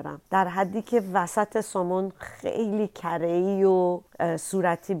در میارم، در حدی که وسط سمون خیلی کره‌ای و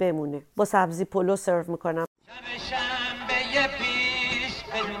صورتی بمونه. با سبزی پلو سرو میکنم. شنبه پیش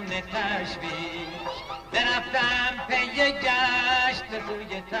بدون تشویش برفتم پی گشت به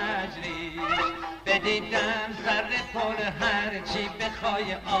سوی تجریش، بدیدم سر پر هرچی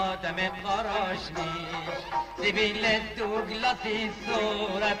بخوای آدم قاراش نیش، سیبیل دوگلاسی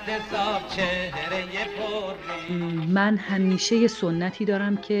صورت حساب چهره پری. من همیشه یه سنتی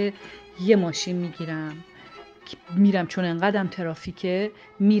دارم که یه ماشین میرم چون انقدرم ترافیکه،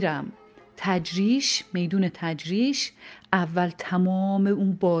 میرم تجریش، میدون تجریش، اول تمام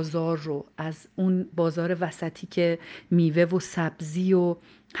اون بازار رو، از اون بازار وسطی که میوه و سبزی و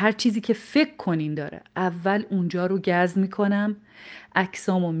هر چیزی که فکر کنین داره، اول اونجا رو گز میکنم،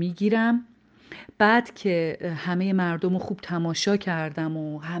 عکسامو میگیرم. بعد که همه مردم رو خوب تماشا کردم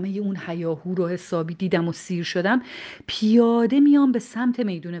و همه اون هیاهو رو حسابی دیدم و سیر شدم، پیاده میام به سمت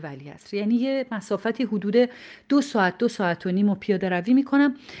میدون ولیعصر. یعنی یه مسافتی حدود 2 ساعت 2 ساعت و نیم و پیاده روی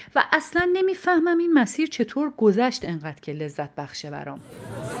میکنم و اصلا نمیفهمم این مسیر چطور گذشت انقدر که لذت بخشه برام.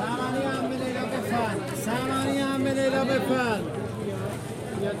 سمانی هم به لیلا بفر.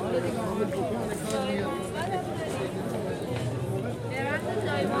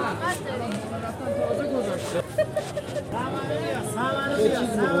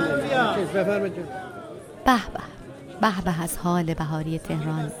 به به از حال بهاری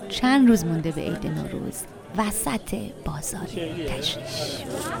تهران. چند روز مونده به عید نوروز وسط بازار تجریش.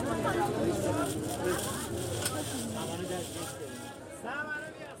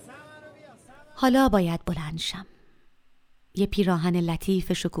 حالا باید بلند شم، یه پیراهن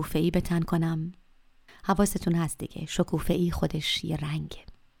لطیف شکوفه‌ای به تن کنم. حواستون هست دیگه، شکوفه‌ای خودش یه رنگه.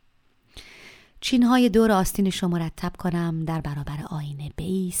 چینهای دور آستینش رو مرتب کنم، در برابر آینه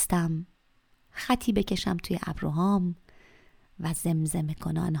بایستم، خطی بکشم توی ابروهام و زمزمه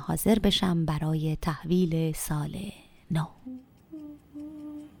کنان حاضر بشم برای تحویل سال نو.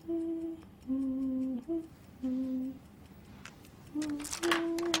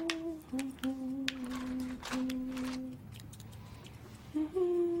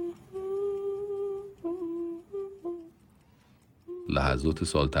 لحظات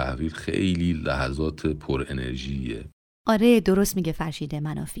سال تحویل خیلی لحظات پر انرژیه. آره درست میگه فرشید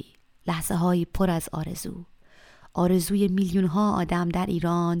منافی. لحظه های پر از آرزو. آرزوی میلیون ها آدم در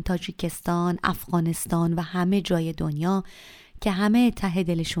ایران، تاجیکستان، افغانستان و همه جای دنیا که همه ته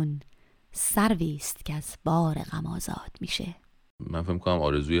دلشون سروی است که از بار غم آزاد میشه. من فکر می‌کنم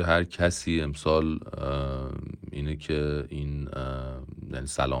آرزوی هر کسی امسال اینه که این یعنی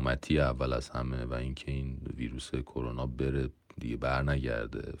سلامتی اول از همه و اینکه این ویروس کرونا بره دیگه بر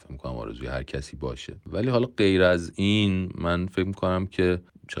نگرده. فکر می‌کنم آرزوی هر کسی باشه. ولی حالا غیر از این من فکر می‌کنم که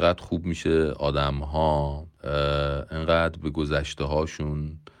چقدر خوب میشه آدم‌ها انقدر به گذشته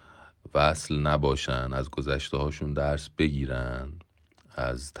هاشون وصل نباشن، از گذشته هاشون درس بگیرن،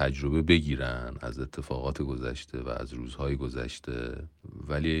 از تجربه بگیرن، از اتفاقات گذشته و از روزهای گذشته،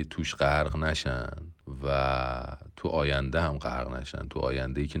 ولی توش غرق نشن و تو آینده هم غرق نشن، تو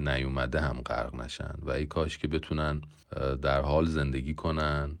آینده‌ای که نیومده هم غرق نشن و ای کاش که بتونن در حال زندگی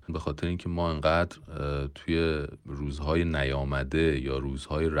کنن، به خاطر اینکه ما انقدر توی روزهای نیامده یا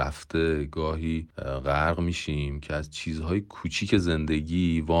روزهای رفته گاهی غرق میشیم که از چیزهای کوچیک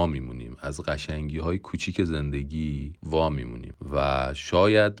زندگی وا میمونیم، از قشنگی‌های کوچیک زندگی وا میمونیم و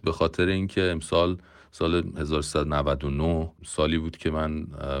شاید به خاطر اینکه امسال سال 1399 سالی بود که من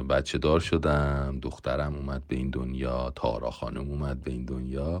بچه دار شدم، دخترم اومد به این دنیا، تارا خانم اومد به این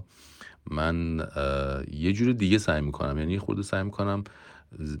دنیا، من یه جور دیگه سعی میکنم، یعنی خورده سعی میکنم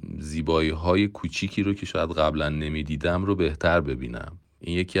زیبایی های کوچیکی رو که شاید قبلا نمیدیدم رو بهتر ببینم.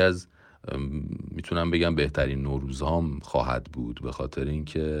 این یکی از میتونم بگم بهترین نوروزهام خواهد بود، به خاطر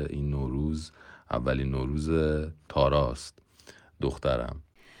اینکه این نوروز اولین نوروز تاراست، دخترم.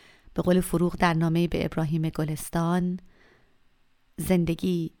 به قول فروغ در نامه به ابراهیم گلستان،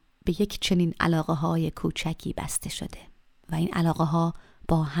 زندگی به یک چنین علاقه های کوچکی بسته شده و این علاقه ها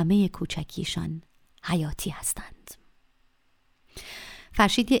با همه کوچکیشان حیاتی هستند.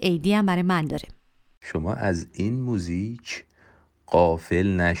 فرشید یه عیدی هم برای من داره. شما از این موزیک غافل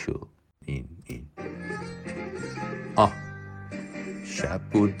نشو. این شب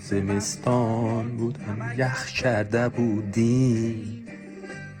بود زمستان بود هم یخ کرده بودیم.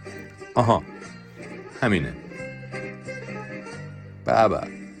 آها همینه. بابا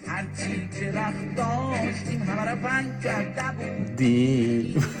هرچی که وقت داشتیم همه رو بند کرده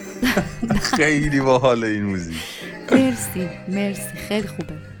بودیم. خیلی باحال این موزیک. مرسی خیلی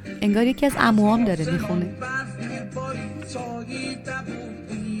خوبه. انگار یکی از عموام داره میخونه.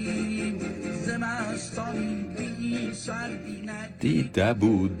 دیده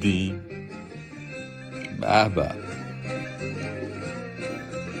بودیم. بابا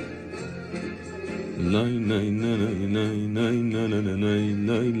لای لای لای لای لای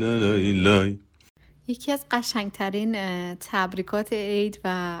لای لای لای. یکی از قشنگترین تبریکات عید و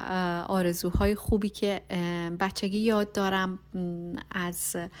آرزوهای خوبی که بچگی یاد دارم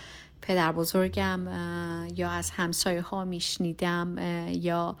از پدر بزرگم یا از همسایه ها میشنیدم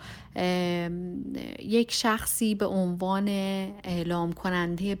یا یک شخصی به عنوان اعلام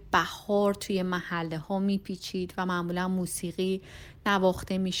کننده بهار توی محله ها میپیچید و معمولا موسیقی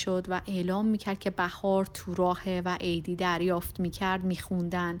نواخته میشد و اعلام میکرد که بهار تو راهه و عیدی دریافت میکرد،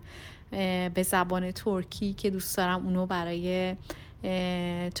 میخوندن به زبان ترکی که دوست دارم اونو برای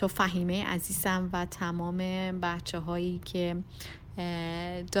تو فهیمه عزیزم و تمام بچه هایی که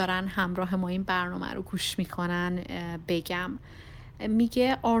دارن همراه ما این برنامه رو گوش میکنن بگم.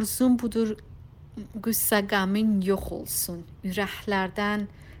 میگه arzum budur güssagamin yok olsun, yüreklerden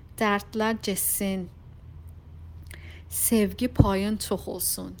dertler geçsin, sevgi payın çok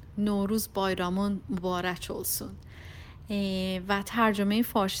olsun, نوروز bayramın mübarek olsun. و ترجمه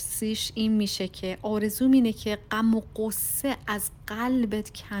فارسیش این میشه که آرزوم اینه که غم و غصه از قلبت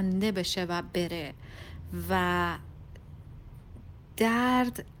کنده بشه و بره و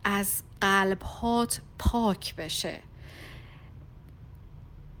درد از قلبهات پاک بشه،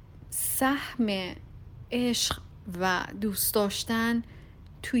 سهم عشق و دوست داشتن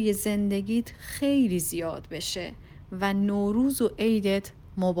توی زندگیت خیلی زیاد بشه و نوروز و عیدت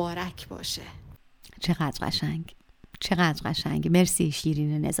مبارک باشه. چقدر قشنگ. مرسی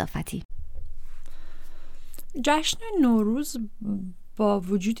شیرین نظافتی. جشن نوروز با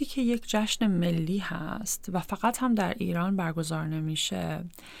وجودی که یک جشن ملی هست و فقط هم در ایران برگزار نمیشه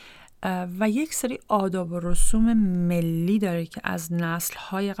و یک سری آداب و رسوم ملی داره که از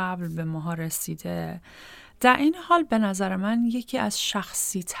نسل‌های قبل به ماها رسیده، در این حال به نظر من یکی از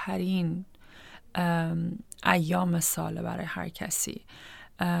شخصی ترین ایام ساله برای هر کسی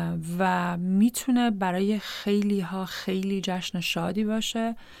و میتونه برای خیلی ها خیلی جشن شادی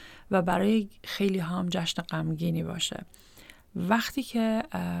باشه و برای خیلی ها هم جشن غمگینی باشه. وقتی که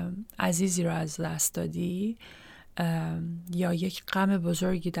عزیزی رو از دست دادی یا یک غم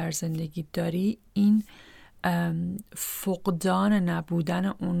بزرگی در زندگی داری، این فقدان نبودن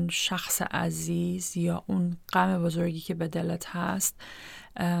اون شخص عزیز یا اون غم بزرگی که به دلت هست،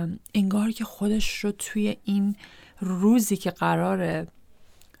 انگار که خودش رو توی این روزی که قراره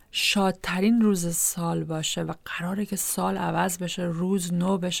شادترین روز سال باشه و قراره که سال عوض بشه، روز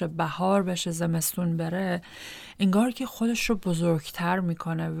نو بشه، بهار بشه، زمستون بره، انگار که خودش رو بزرگتر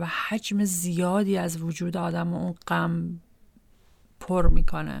میکنه و حجم زیادی از وجود آدم اون غم پر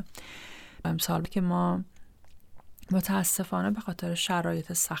میکنه. امسال که ما متاسفانه به خاطر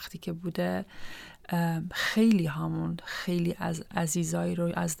شرایط سختی که بوده خیلی از عزیزایی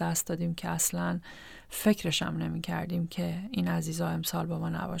رو از دست دادیم که اصلاً فکرش هم نمی کردیم که این عزیزا امسال با ما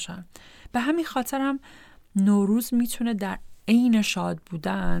نباشن. به همین خاطرم نوروز میتونه در عین شاد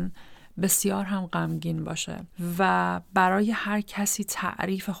بودن بسیار هم غمگین باشه و برای هر کسی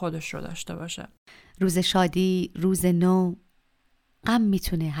تعریف خودش رو داشته باشه. روز شادی، روز نو، غم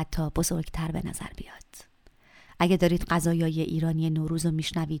میتونه حتی بزرگتر به نظر بیاد. اگه دارید غذایای ایرانی نوروز رو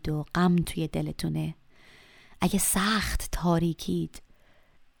میشنوید و غم توی دلتونه، اگه سخت تاریکید،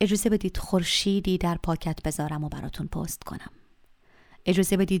 اجازه بدید خورشیدی در پاکت بذارم و براتون پست کنم.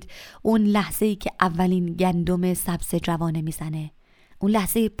 اجازه بدید اون لحظه‌ای که اولین گندم سبز جوانه میزنه، اون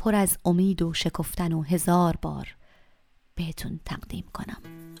لحظه پر از امید و شکفتن و 1000 بار بهتون تقدیم کنم.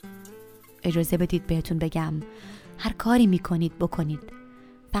 اجازه بدید بهتون بگم هر کاری میکنید بکنید،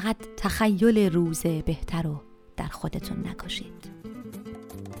 فقط تخیل روز بهتر رو در خودتون نکشید.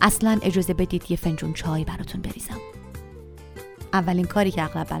 اصلا اجازه بدید یه فنجون چای براتون بریزم. اولین کاری که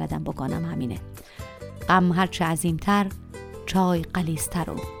اغلب بلدم بکنم همینه. غم هرچه عظیمتر، چای غلیظتر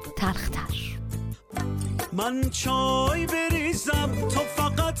و تلختر. من چای بریزم تو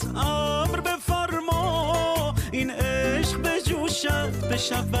فقط امر بفرما، این عشق بجوشد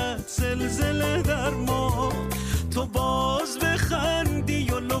بشود زلزله در ما، تو باز بخندی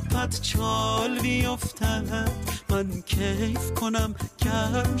و لپت چال بیفتد، من کیف کنم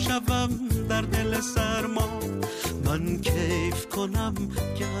گرم شوم در دل سرما، من کیف کنم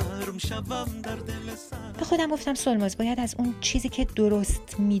گرم شوم در دل سرما. به خودم گفتم سلماز باید از اون چیزی که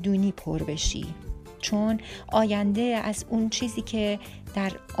درست میدونی پر بشی، چون آینده از اون چیزی که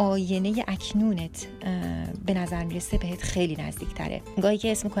در آینه اکنونت به نظر میرسه بهت خیلی نزدیک تره. گاهی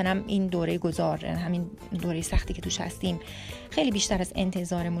که اسم کنم این دوره گذار، همین دوره سختی که توش هستیم خیلی بیشتر از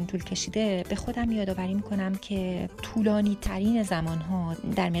انتظارمون طول کشیده، به خودم یادآوری میکنم که طولانی ترین زمانها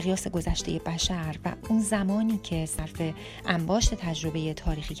در مقیاس گذشته بشر و اون زمانی که صرف انباشت تجربه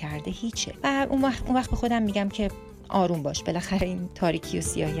تاریخی کرده هیچه. و اون وقت به خودم میگم که آروم باش، بالاخره این تاریکی و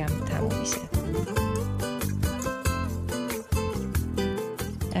سیاهی هم تموم میشه.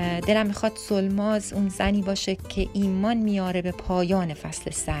 دلم میخواد سلماز اون زنی باشه که ایمان میاره به پایان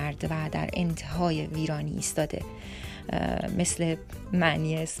فصل سرد و در انتهای ویرانی ایستاده، مثل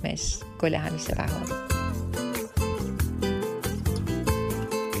معنی اسمش، گل همیشه بهار.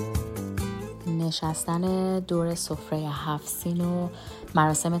 نشستن دور سفره 7 سین و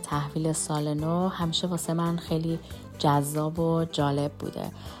مراسم تحویل سال نو همیشه واسه من خیلی جذاب و جالب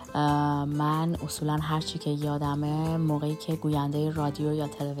بوده. من اصولا هرچی که یادمه موقعی که گوینده رادیو یا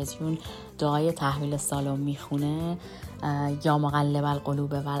تلویزیون دعای تحویل سالو میخونه یا مقلب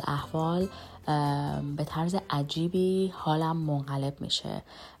القلوب و الاحوال، به طرز عجیبی حالم منقلب میشه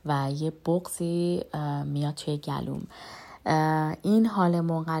و یه بغضی میاد توی گلوم. این حال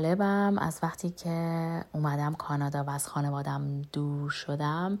منقلبم از وقتی که اومدم کانادا و از خانوادم دور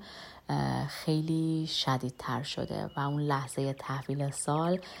شدم خیلی شدیدتر شده و اون لحظه تحویل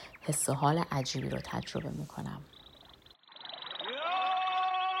سال حس و حال عجیبی رو تجربه میکنم.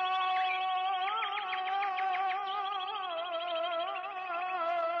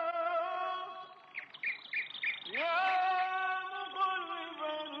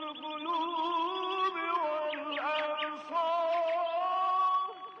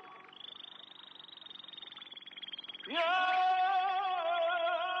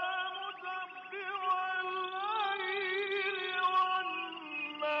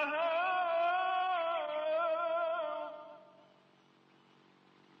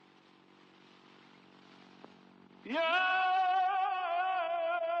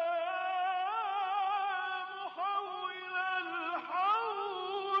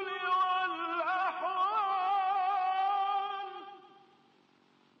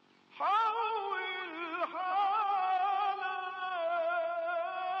 حول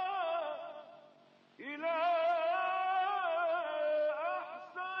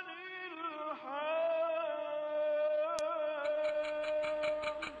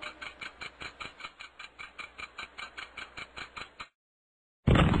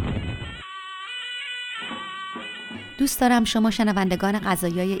دوست دارم شما شنوندگان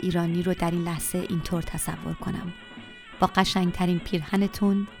غذایای ایرانی رو در این لحظه اینطور تصور کنم: با قشنگترین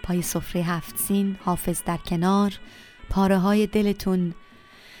پیرهنتون، پای سفره 7 سین، حافظ در کنار، پاره های دلتون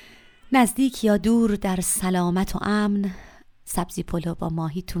نزدیک یا دور در سلامت و امن، سبزی پلو با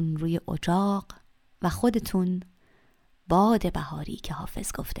ماهیتون روی اجاق و خودتون باد بهاری که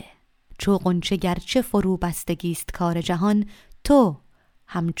حافظ گفته: چو غنچه گرچه فرو بستگیست کار جهان، تو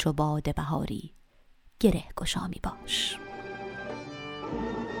همچو باد بهاری گره گشامی باش.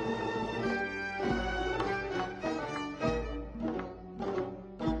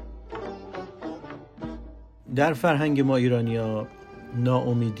 در فرهنگ ما ایرانی‌ها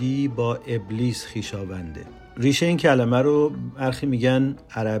ناامیدی با ابلیس خویشاونده. ریشه این کلمه رو برخی میگن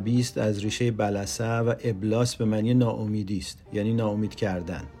عربی است، از ریشه بلسه، و ابلاس به معنی ناامیدی است، یعنی ناامید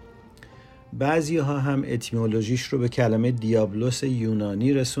کردن. بعضی ها هم اتیمولوژیش رو به کلمه دیابلوس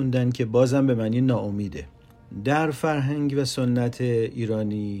یونانی رسوندن که بازم به معنی ناامیده. در فرهنگ و سنت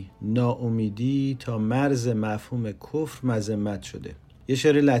ایرانی ناامیدی تا مرز مفهوم کفر مذمت شده. یه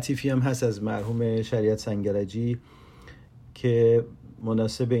شعر لطیفی هم هست از مرحوم شریعت سنگرجی که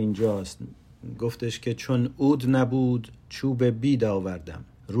مناسب اینجاست. گفتش که چون عود نبود چوب بید آوردم،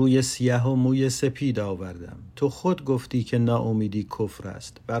 روی سیاه و موی سپید آوردم، تو خود گفتی که ناامیدی کفر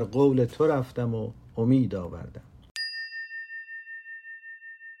است، بر قول تو رفتم و امید آوردم.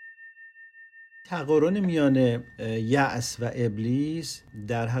 تقارن میان یأس و ابلیس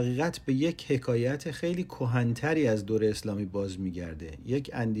در حقیقت به یک حکایت خیلی کهن‌تری از دور اسلامی باز میگرده، یک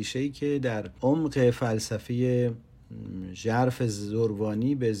اندیشه‌ای که در عمق فلسفه ژرف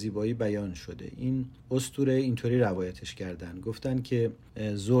زروانی به زیبایی بیان شده. این اسطوره اینطوری روایتش کردن، گفتن که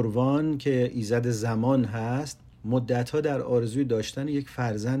زروان که ایزد زمان هست مدتها در آرزوی داشتن یک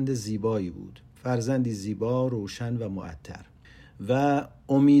فرزند زیبایی بود، فرزندی زیبا، روشن و معطر، و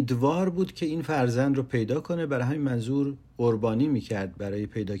امیدوار بود که این فرزند رو پیدا کنه. برای همین منظور قربانی میکرد برای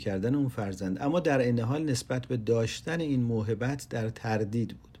پیدا کردن اون فرزند، اما در عین حال نسبت به داشتن این موهبت در تردید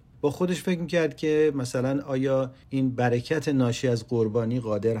بود. با خودش فکر میکرد که مثلا آیا این برکت ناشی از قربانی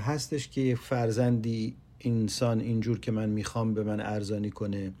قادر هستش که فرزندی انسان اینجور که من میخوام به من ارزانی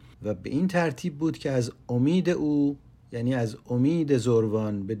کنه؟ و به این ترتیب بود که از امید او، یعنی از امید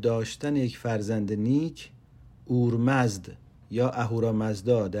زروان به داشتن یک فرزند نیک، اورمزد یا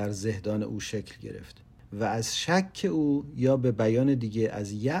اهورامزدا در زهدان او شکل گرفت و از شک او، یا به بیان دیگه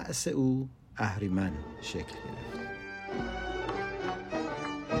از یأس او، اهریمن شکل گرفت.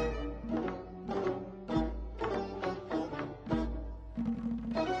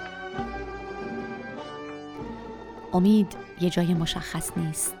 امید یه جای مشخص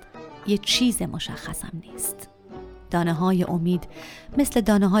نیست، یه چیز مشخص هم نیست. دانه های امید مثل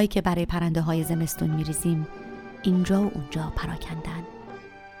دانه هایی که برای پرنده های زمستون میریزیم اینجا و اونجا پراکندن.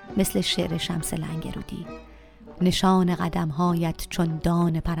 مثل شعر شمس لنگرودی: نشان قدم هایت چون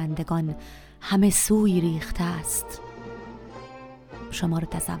دان پرندگان همه سوی ریخته است. شما رو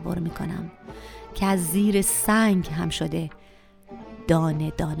تصور میکنم که از زیر سنگ هم شده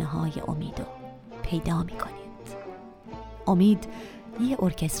دانه دانه های امیدو پیدا میکنید. امید یه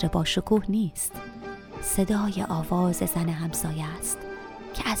ارکستر با شکوه نیست، صدای آواز زن همسایه است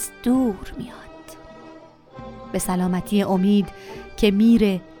که از دور میاد. به سلامتی امید که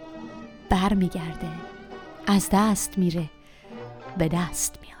میره بر میگرده، از دست میره به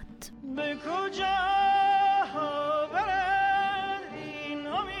دست میاد. به کجا برد این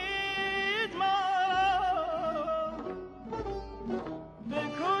امید مرا، به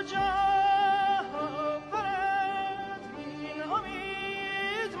کجا برد این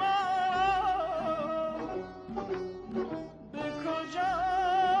امید مرا، به کجا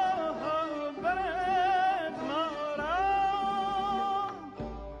برد مرا،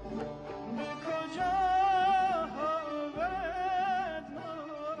 به کجا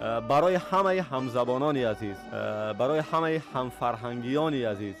برای همه همزبانانی عزیز، برای همه همفرهنگیانی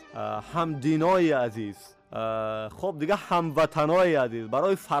عزیز، همدینای عزیز، خب دیگه هموطنای عزیز،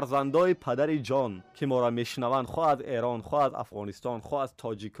 برای فرزندای پدر جان که ما را میشنوند، خواه از ایران، خواه از افغانستان، خواه از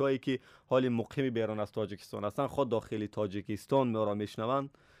تاجیکایی که حالی مقیم بیرون از تاجیکستان هستند، خود داخلی تاجیکستان ما را میشنوند،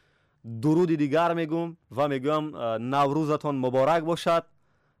 درود دیگر میگم و میگم نوروزتان مبارک باشد.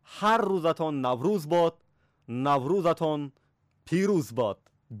 هر روزتان نوروز باد، نوروزتان پیروز باد.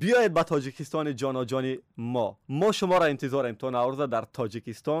 بیایید به تاجیکستان جاناجانی ما شما را انتظاریم تا نوروز در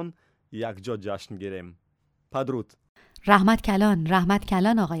تاجیکستان یک جا جشن گیریم. پدرود. رحمت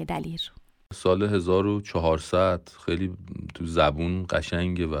کلان آقای دلیر. سال 1400 خیلی تو زبون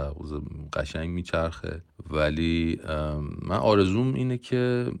قشنگه و قشنگ میچرخه، ولی من آرزوم اینه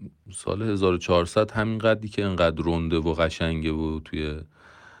که سال 1400 همین قدری که انقدر رنده و قشنگه و توی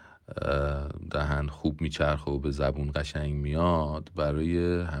دهن خوب میچرخه و به زبون قشنگ میاد،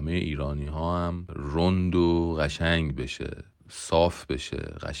 برای همه ایرانی ها هم رند و قشنگ بشه، صاف بشه،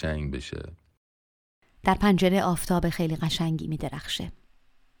 قشنگ بشه. در پنجره آفتاب خیلی قشنگی می‌درخشه.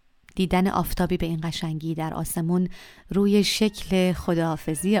 دیدن آفتابی به این قشنگی در آسمون روی شکل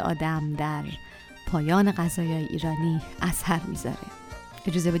خداحافظی آدم در پایان غذایای ایرانی اثر میذاره.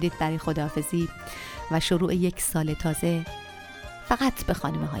 اجازه بدید برای خداحافظی و شروع یک سال تازه فقط به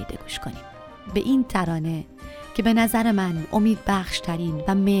خانم هایده گوش کنیم، به این ترانه که به نظر من امید بخشترین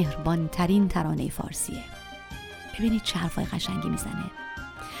و مهربانترین ترانه فارسیه. ببینید چه حرفای قشنگی میزنه،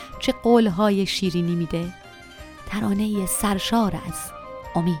 چه قولهای شیرینی میده. ترانه سرشار از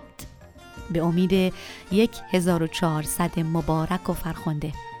امید، به امید 1400 مبارک و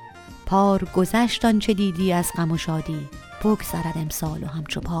فرخنده. پار گذشت آنچه دیدی از غم و شادی، بگذرد امسال و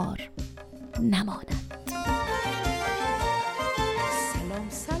همچو پار نماند. سلام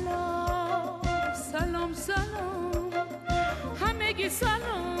سلام سلام سلام، همگی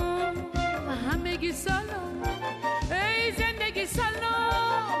سلام همگی سلام، ای زندگی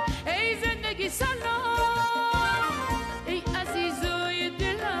سلام ای زندگی سلام، ای عزیزای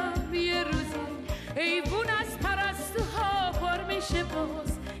دلم یه روزی ایوون از پرستوها پر میشه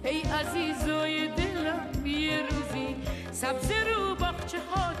باز، ای عزیزای دلم یه روزی سبز رو باغچه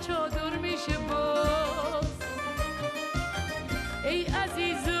ها چادر میشه باز، ای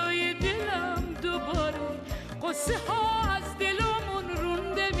عزیزای دلم دوباره قصه ها از دلمون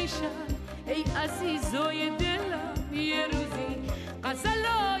رونده میشن، ای عزیزای دلم یه روزی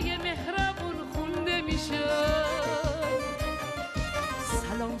غزلای مهربون خونده میشن.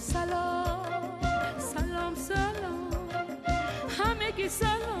 سلام سلام سلام سلام، همگی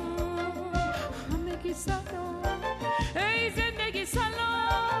سلام